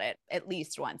think about it at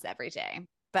least once every day.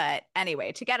 But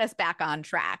anyway, to get us back on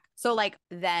track. So like,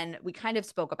 then we kind of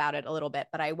spoke about it a little bit,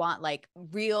 but I want like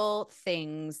real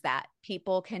things that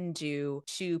people can do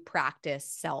to practice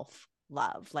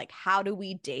self-love. Like, how do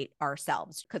we date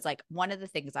ourselves? Because like one of the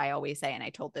things I always say, and I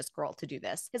told this girl to do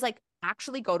this, is like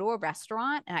actually go to a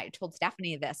restaurant. And I told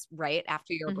Stephanie this right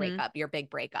after your breakup, your big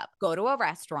breakup. Go to a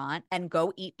restaurant and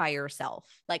go eat by yourself.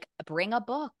 Like bring a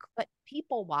book, but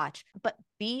people watch, but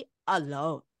be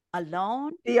alone.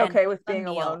 Be okay with being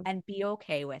alone and be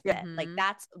okay with it. Like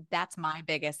that's my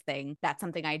biggest thing. That's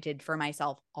something I did for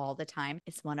myself all the time.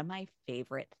 It's one of my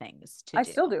favorite things to do. I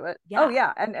still do it. Yeah. Oh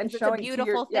yeah. And it's showing a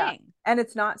beautiful thing. Yeah. And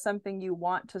it's not something you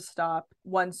want to stop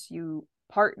once you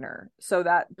partner. So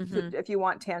that if you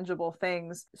want tangible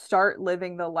things, start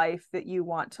living the life that you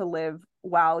want to live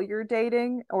while you're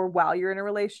dating or while you're in a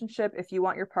relationship. If you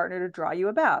want your partner to draw you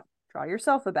a bath, draw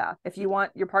yourself a bath. If you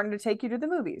want your partner to take you to the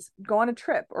movies, go on a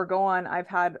trip or go on. I've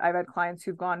had clients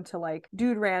who've gone to like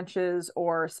dude ranches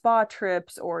or spa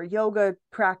trips or yoga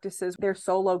practices. They're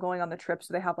solo going on the trip,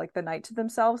 so they have like the night to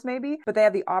themselves maybe, but they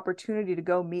have the opportunity to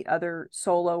go meet other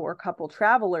solo or couple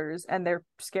travelers, and they're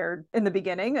scared in the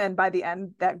beginning, and by the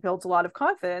end that builds a lot of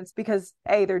confidence because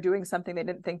A, they're doing something they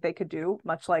didn't think they could do,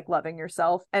 much like loving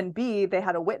yourself, and B, they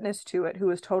had a witness to it who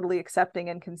was totally accepting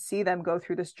and can see them go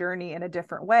through this journey in a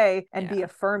different way and be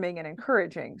affirming and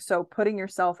encouraging. So putting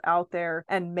yourself out there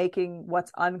and making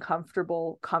what's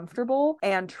uncomfortable comfortable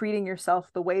and treating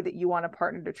yourself the way that you want a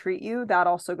partner to treat you, that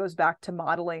also goes back to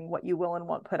modeling what you will and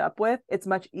won't put up with. It's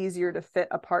much easier to fit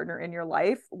a partner in your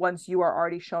life once you are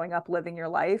already showing up, living your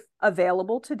life,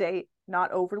 available to date,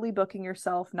 not overly booking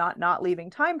yourself, not leaving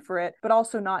time for it, but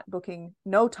also not booking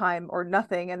no time or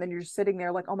nothing. And then you're just sitting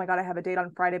there like, oh my God, I have a date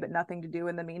on Friday, but nothing to do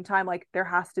in the meantime. Like there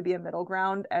has to be a middle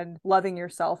ground, and loving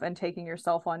yourself and taking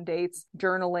yourself on dates,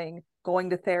 journaling,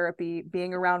 going to therapy,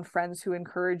 being around friends who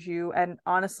encourage you. And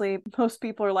honestly, most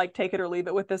people are like, take it or leave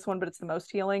it with this one, but it's the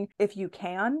most healing. If you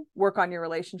can, work on your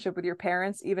relationship with your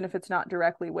parents, even if it's not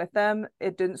directly with them.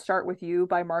 It Didn't Start With You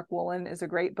by Mark Woolen is a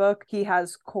great book. He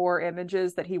has core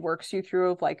images that he works you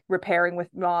through of like repairing with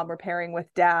mom, repairing with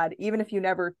dad. Even if you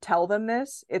never tell them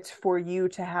this, it's for you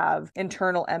to have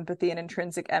internal empathy and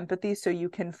intrinsic empathy so you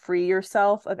can free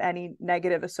yourself of any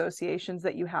negative associations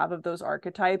that you have of those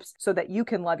archetypes so that you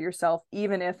can love yourself,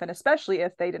 even if and especially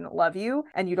if they didn't love you,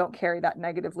 and you don't carry that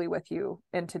negatively with you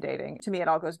into dating. To me, it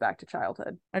all goes back to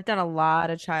childhood. I've done a lot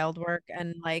of child work,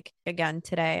 and like again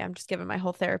today I'm just giving my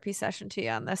whole therapy session to you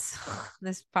on this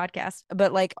this podcast.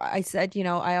 But like I said,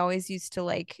 I always used to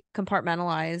like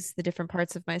compartmentalize the different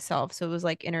parts of myself. So it was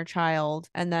like inner child,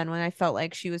 and then when I felt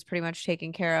like she was pretty much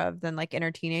taken care of, then like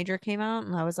inner teenager came out,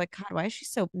 and I was like, God, why is she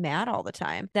so mad all the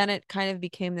time? Then it kind of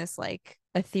became this like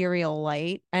ethereal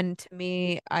light. And to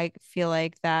me, I feel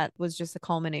like that was just a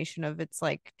culmination of it's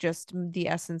like just the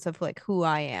essence of like who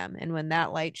I am. And when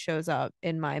that light shows up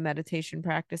in my meditation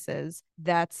practices,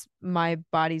 that's my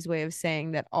body's way of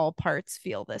saying that all parts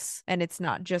feel this. And it's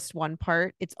not just one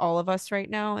part, it's all of us right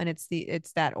now. And it's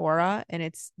that aura, and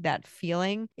it's that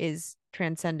feeling is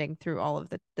transcending through all of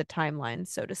the timelines,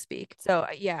 so to speak. So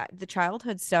yeah, the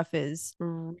childhood stuff is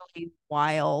really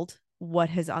wild, what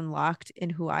has unlocked in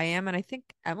who I am. And I think,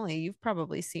 Emily, you've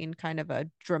probably seen kind of a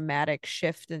dramatic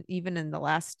shift, and even in the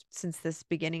last, since this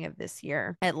beginning of this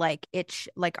year, at like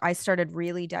like I started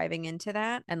really diving into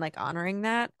that and like honoring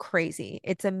that. Crazy.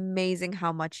 It's amazing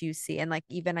how much you see. And like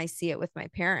even I see it with my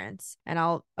parents, and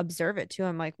I'll observe it too.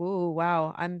 I'm like, whoa,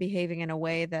 wow, I'm behaving in a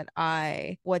way that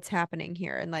what's happening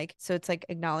here? And like, so it's like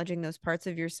acknowledging those parts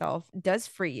of yourself does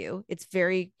free you. It's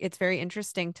very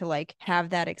interesting to like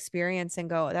have that experience and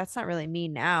go, that's not really me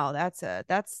now. That's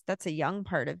a young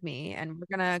part of me, and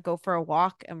we're gonna go for a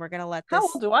walk, and we're gonna let this. How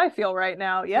old do I feel right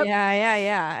now? Yep.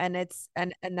 Yeah. And it's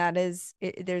and that is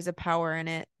there's a power in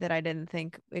it that I didn't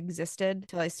think existed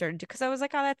till I started to, because I was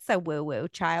like, oh, that's a woo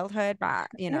childhood,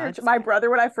 my brother,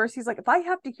 when I first, he's like, if I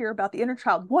have to hear about the inner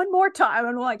child one more time,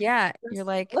 and I'm like, yeah, you're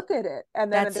like, look at it,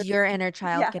 and then that's your inner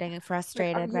child getting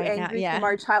frustrated right now. Yeah, from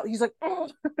our child. He's like, oh,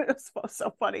 it's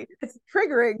so funny. It's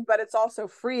triggering, but it's also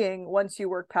freeing once you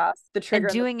work past The trigger.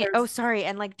 And doing it. Oh, sorry.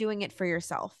 And like doing it for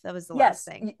yourself. That was the last Yes,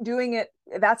 thing. doing it,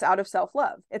 that's out of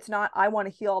self-love. It's not, I want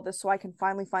to heal all this so I can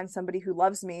finally find somebody who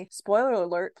loves me. Spoiler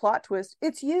alert, plot twist,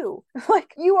 it's you.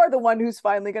 Like, you are the one who's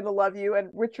finally going to love you. And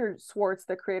Richard Schwartz,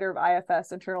 the creator of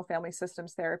IFS, Internal Family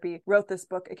Systems Therapy, wrote this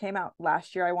book. It came out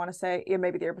last year, I want to say,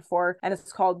 maybe the year before. And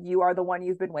it's called You Are the One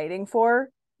You've Been Waiting For.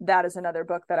 That is another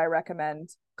book that I recommend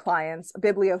clients.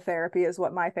 Bibliotherapy is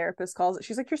what my therapist calls it.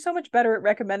 She's like, you're so much better at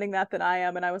recommending that than I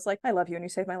am. And I was like, I love you and you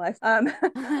saved my life.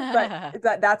 But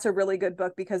that's a really good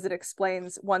book because it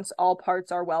explains once all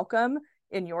parts are welcome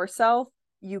in yourself,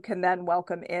 you can then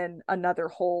welcome in another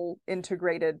whole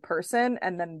integrated person.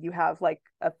 And then you have like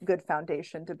a good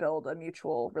foundation to build a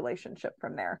mutual relationship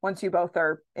from there. Once you both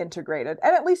are integrated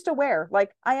and at least aware, like,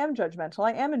 I am judgmental,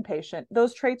 I am impatient.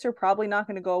 Those traits are probably not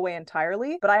going to go away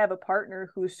entirely, but I have a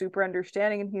partner who's super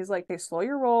understanding and he's like, hey, slow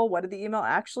your roll. What did the email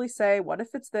actually say? What if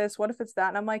it's this? What if it's that?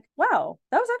 And I'm like, wow,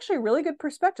 that was actually a really good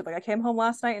perspective. Like, I came home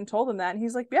last night and told him that and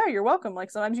he's like, yeah, you're welcome.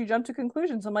 Like, sometimes you jump to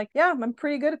conclusions. I'm like, yeah, I'm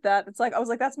pretty good at that. It's like, I was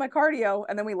like, that's my cardio.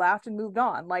 And then we laughed and moved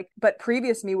on. Like, but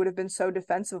previous me would have been so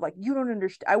defensive, like, you don't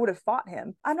understand. I would have fought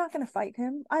him. I'm not going to fight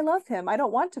him. I love him. I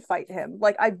don't want to fight him.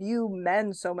 Like, I view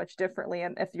men so much differently.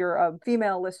 And if you're a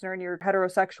female listener and you're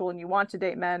heterosexual and you want to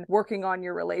date men, working on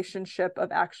your relationship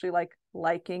of actually like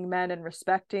liking men and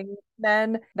respecting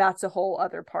men, that's a whole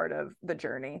other part of the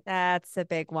journey. That's a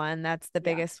big one. That's the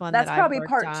biggest one That's that probably I've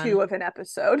worked part on. 2 of an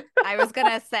episode. I was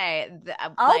gonna say,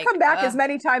 I'll come back as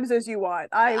many times as you want.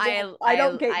 I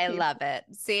don't gatekeep. I love it.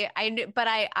 See, I knew, but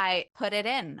I put it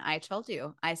in. I told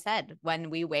you. I said when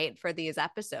we wait for these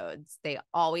episodes, they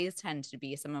always tend to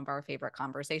be some of our favorite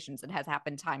conversations. It has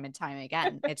happened time and time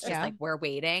again. It's just like we're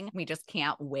waiting. We just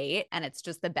can't wait, and it's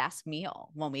just the best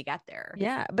meal when we get there.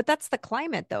 Yeah, but that's the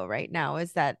climate though right now,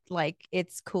 is that like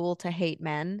it's cool to hate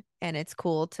men and it's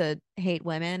cool to hate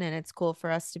women and it's cool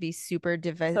for us to be super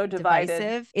so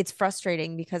divisive. It's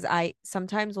frustrating because I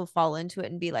sometimes will fall into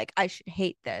it and be like, I should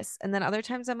hate this. And then other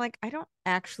times I'm like, I don't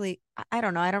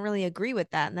know. I don't really agree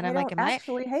with that. And then I'm like,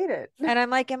 actually hate it. And I'm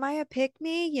like, am I a pick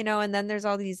me? You know, and then there's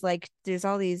all these,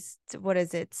 what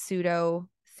is it? Pseudo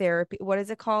therapy. What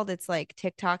is it called? It's like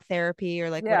TikTok therapy or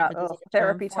like whatever the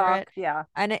therapy talk. it. Yeah.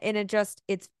 And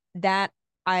it's that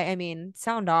I mean,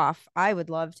 sound off. I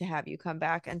would love to have you come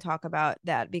back and talk about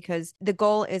that because the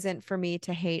goal isn't for me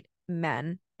to hate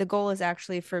men. The goal is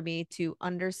actually for me to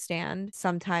understand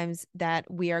sometimes that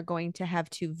we are going to have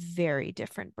two very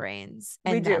different brains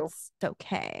and that's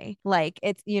okay. Like,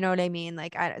 it's, you know what I mean?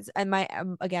 Like,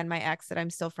 again, my ex that I'm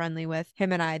still friendly with,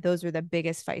 him and I, those were the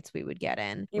biggest fights we would get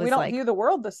in. We don't view the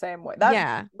world the same way.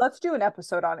 Let's do an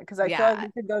episode on it because I feel like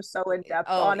we could go so in depth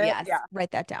on it. Yes. Yeah.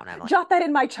 Write that down, Emily. Jot that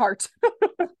in my chart.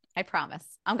 I promise.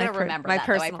 I'm gonna remember that.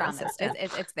 Though, I promise.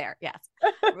 It's there. Yes.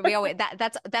 We always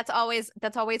that's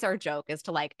always our joke is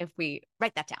to like, if we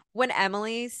write that down. When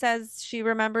Emily says she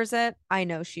remembers it, I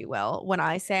know she will. When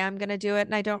I say I'm gonna do it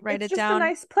and I don't write it down, it's just a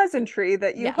nice pleasantry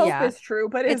that you hope is true,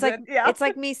 but it's like it's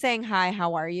like me saying hi,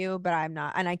 how are you? But I'm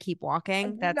not, and I keep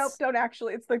walking. Nope, don't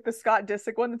actually. It's like the Scott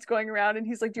Disick one that's going around, and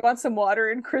he's like, "Do you want some water?"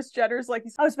 And Kris Jenner's like,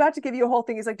 "I was about to give you a whole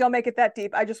thing." He's like, "Don't make it that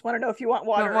deep. I just want to know if you want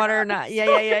water." Or not.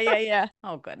 Yeah.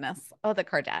 Oh goodness. Oh, the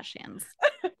Kardashians.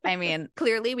 I mean,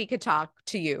 clearly we could talk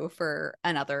to you for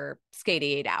another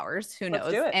skatey 8 hours. Who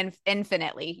knows? And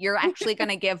infinitely. You're actually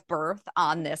going to give birth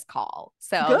on this call.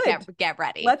 So get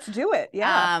ready. Let's do it.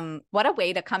 Yeah. What a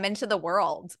way to come into the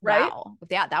world. Right? Wow.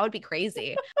 Yeah, that would be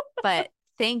crazy. But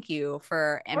thank you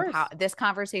for this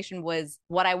conversation was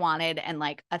what I wanted and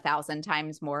like 1,000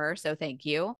 times more. So thank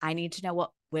you. I need to know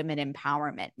what women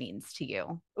empowerment means to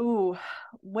you. Ooh,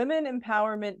 women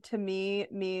empowerment to me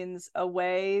means a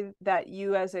way that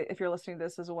you if you're listening to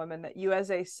this as a woman, that you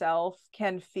as a self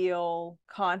can feel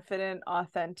confident,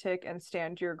 authentic, and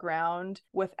stand your ground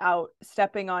without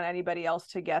stepping on anybody else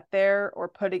to get there or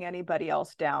putting anybody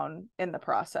else down in the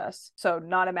process. So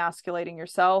not emasculating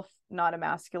yourself, not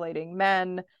emasculating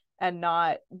men, and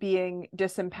not being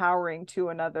disempowering to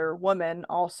another woman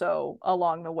also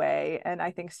along the way. And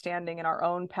I think standing in our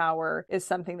own power is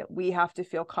something that we have to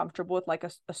feel comfortable with, like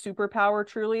a superpower,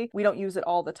 truly. We don't use it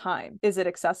all the time. Is it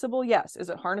accessible? Yes.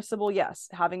 Is it harnessable? Yes.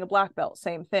 Having a black belt,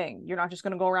 same thing. You're not just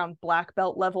going to go around black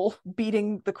belt level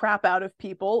beating the crap out of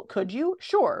people. Could you?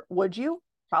 Sure. Would you?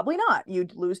 Probably not.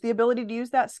 You'd lose the ability to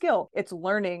use that skill. It's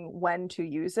learning when to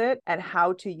use it and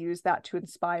how to use that to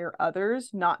inspire others,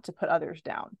 not to put others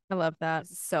down. I love that.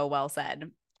 So well said.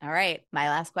 All right. My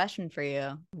last question for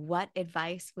you. What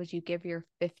advice would you give your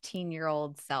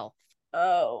 15-year-old self?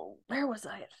 Oh, where was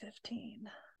I at 15?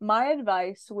 My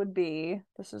advice would be,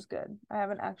 this is good. I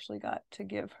haven't actually got to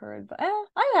give her advice.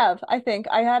 I have. I think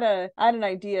I had an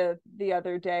idea the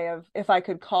other day of if I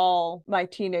could call my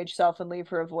teenage self and leave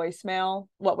her a voicemail,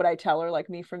 what would I tell her, like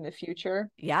me from the future?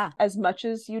 Yeah. As much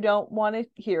as you don't want to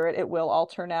hear it, it will all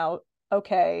turn out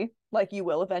okay. Like you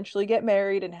will eventually get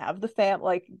married and have the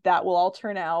like that will all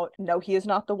turn out. No, he is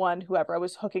not the one, whoever I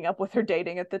was hooking up with or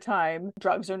dating at the time.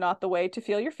 Drugs are not the way to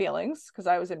feel your feelings, because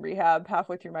I was in rehab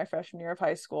halfway through my freshman year of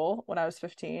high school when I was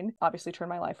 15. Obviously turned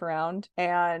my life around,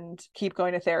 and keep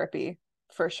going to therapy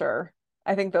for sure.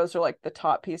 I think those are like the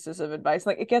top pieces of advice.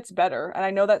 Like it gets better. And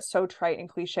I know that's so trite and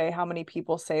cliche how many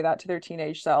people say that to their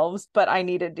teenage selves, but I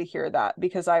needed to hear that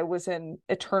because I was in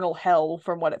eternal hell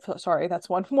from what it felt. Sorry, that's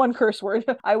one curse word.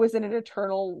 I was in an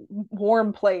eternal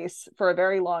warm place for a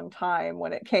very long time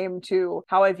when it came to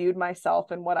how I viewed myself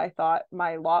and what I thought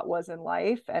my lot was in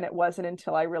life. And it wasn't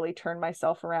until I really turned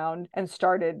myself around and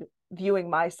started viewing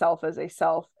myself as a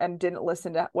self and didn't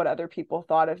listen to what other people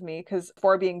thought of me. Because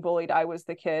before being bullied, I was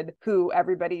the kid who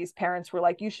everybody's parents were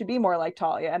like, you should be more like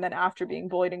Talia. And then after being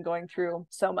bullied and going through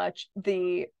so much,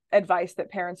 the advice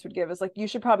that parents would give is like, you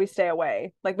should probably stay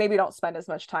away. Like maybe don't spend as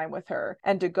much time with her.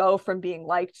 And to go from being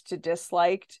liked to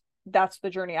disliked, that's the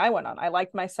journey I went on. I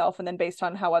liked myself, and then based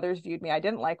on how others viewed me, I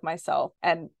didn't like myself.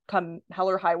 And come hell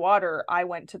or high water, I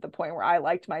went to the point where I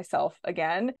liked myself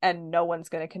again, and no one's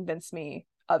going to convince me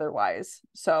otherwise.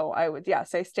 So I would, yeah,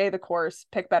 say stay the course,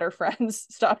 pick better friends,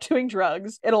 stop doing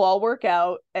drugs. It'll all work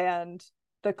out. And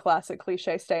the classic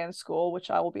cliche, stay in school,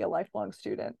 which I will be a lifelong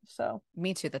student. So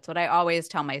me too. That's what I always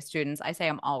tell my students. I say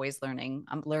I'm always learning.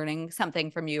 I'm learning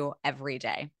something from you every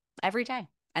day. Every day.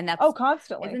 And that's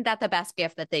constantly. Isn't that the best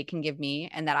gift that they can give me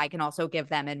and that I can also give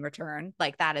them in return?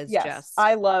 Like that is yes, just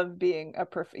I love being a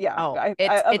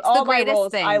it's all the my greatest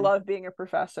roles, thing. I love being a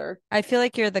professor. I feel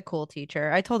like you're the cool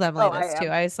teacher. I told Emily this I too.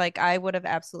 I was like, I would have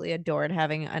absolutely adored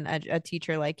having a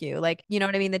teacher like you. Like, you know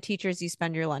what I mean? The teachers you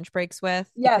spend your lunch breaks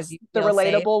with because yes, you the feel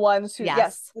safe. relatable ones who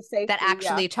Yes. the safety, That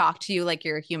actually talk to you like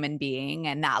you're a human being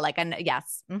and not like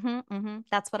yes.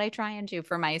 That's what I try and do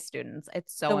for my students.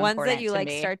 It's so The ones that important you to like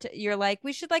me. you're like,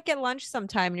 we should like get lunch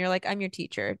sometime. And you're like, I'm your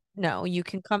teacher. No, you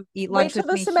can come eat wait lunch till with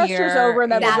the me semester's here. over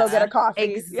and then we'll go get a Yeah. coffee.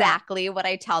 Exactly what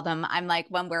I tell them. I'm like,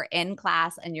 when we're in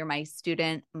class and you're my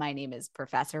student, my name is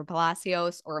Professor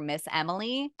Palacios or Miss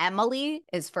Emily. Emily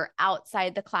is for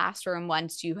outside the classroom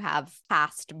once you have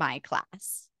passed my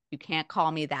class. You can't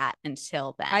call me that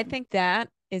until then. I think that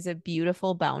is a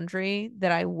beautiful boundary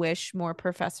that I wish more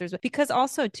professors would, because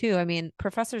also too, I mean,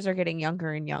 professors are getting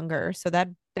younger and younger. So that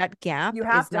gap You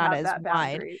have is to not have as that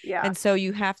wide. boundary. Yeah. And so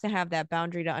you have to have that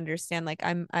boundary to understand, like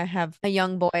I have a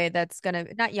young boy that's gonna,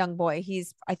 not young boy,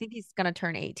 I think he's gonna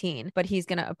turn 18, but he's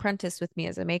gonna apprentice with me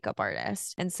as a makeup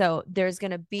artist. And so there's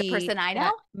gonna be the person I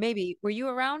know. Maybe were you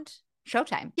around?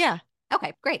 Showtime. Yeah.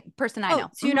 Okay, great. Person I know.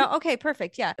 So you know, okay,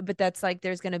 perfect. Yeah. But that's like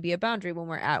there's going to be a boundary when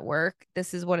we're at work.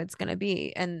 This is what it's going to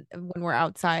be. And when we're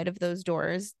outside of those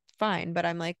doors, fine. But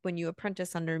I'm like, when you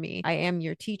apprentice under me, I am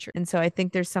your teacher. And so I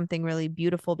think there's something really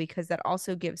beautiful because that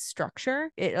also gives structure.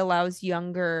 It allows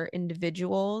younger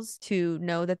individuals to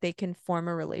know that they can form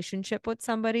a relationship with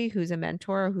somebody who's a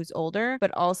mentor or who's older,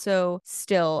 but also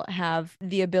still have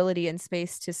the ability and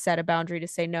space to set a boundary to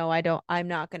say, no, I'm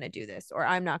not going to do this, or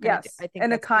I'm not going to yes, I think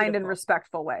in a that's kind beautiful. and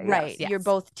respectful way. Right. Yes. You're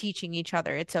both teaching each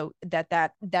other. It's so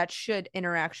that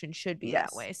interaction should be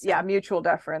that way. So. Yeah, mutual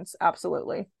deference.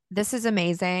 Absolutely. This is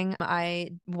amazing. I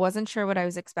wasn't sure what I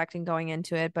was expecting going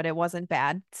into it, but it wasn't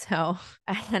bad. So,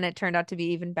 and it turned out to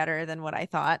be even better than what I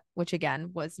thought, which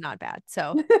again was not bad.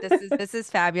 So, this is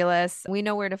fabulous. We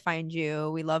know where to find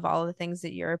you. We love all the things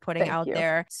that you're putting Thank out you.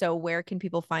 there. So, where can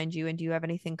people find you, and do you have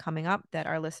anything coming up that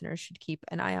our listeners should keep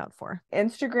an eye out for?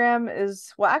 Instagram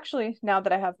is, well, actually, now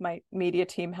that I have my media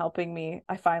team helping me,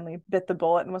 I finally bit the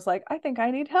bullet and was like, I think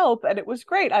I need help. And it was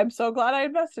great. I'm so glad I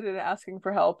invested in asking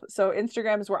for help. So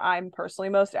Instagram is where I'm personally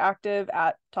most active,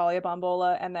 at Talia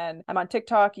Bombola. And then I'm on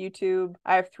TikTok, YouTube.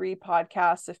 I have 3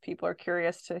 podcasts if people are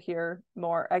curious to hear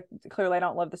more. Clearly I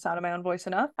don't love the sound of my own voice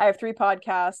enough. I have 3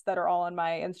 podcasts that are all on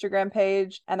my Instagram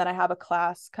page. And then I have a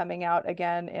class coming out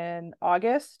again in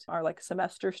August. Our like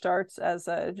semester starts as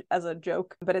a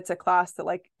joke, but it's a class that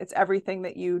like it's everything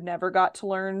that you never got to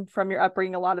learn from your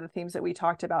upbringing. A lot of the themes that we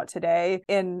talked about today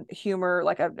in humor,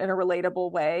 like in a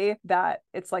relatable way, that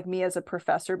it's like me as a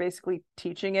professor basically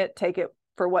teaching it. Take it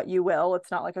for what you will.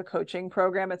 It's not like a coaching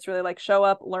program. It's really like show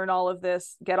up, learn all of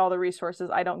this, get all the resources.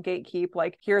 I don't gatekeep.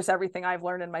 Like, here's everything I've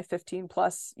learned in my 15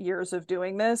 plus years of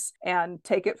doing this, and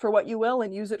take it for what you will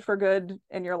and use it for good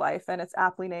in your life. And it's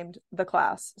aptly named The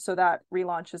Class. So that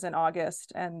relaunches in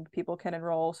August and people can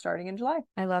enroll starting in July.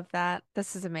 I love that.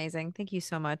 This is amazing. Thank you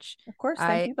so much. Of course.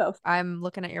 Thank you both. I'm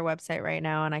looking at your website right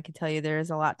now and I can tell you there's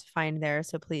a lot to find there.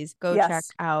 So please go Yes. check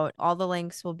out. All the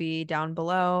links will be down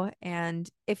below. And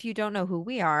if you don't know who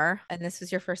we are, and this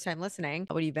is your first time listening,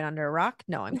 what, have you been under a rock?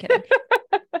 No, I'm kidding.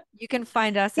 You can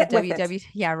find us at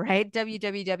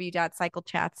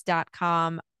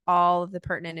www.cyclechats.com. All of the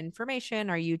pertinent information,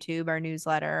 our YouTube, our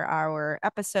newsletter, our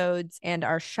episodes, and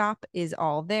our shop is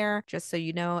all there. Just so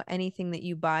you know, anything that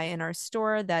you buy in our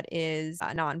store that is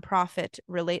non-for-profit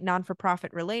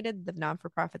related, the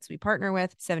non-for-profits we partner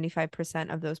with,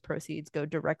 75% of those proceeds go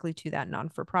directly to that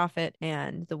non-for-profit.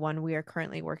 And the one we are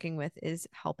currently working with is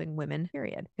helping women,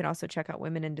 period. You can also check out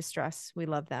Women in Distress. We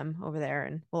love them over there,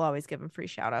 and we'll always give them free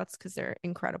shout outs because they're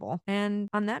incredible. And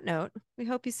on that note, we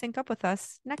hope you sync up with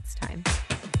us next time.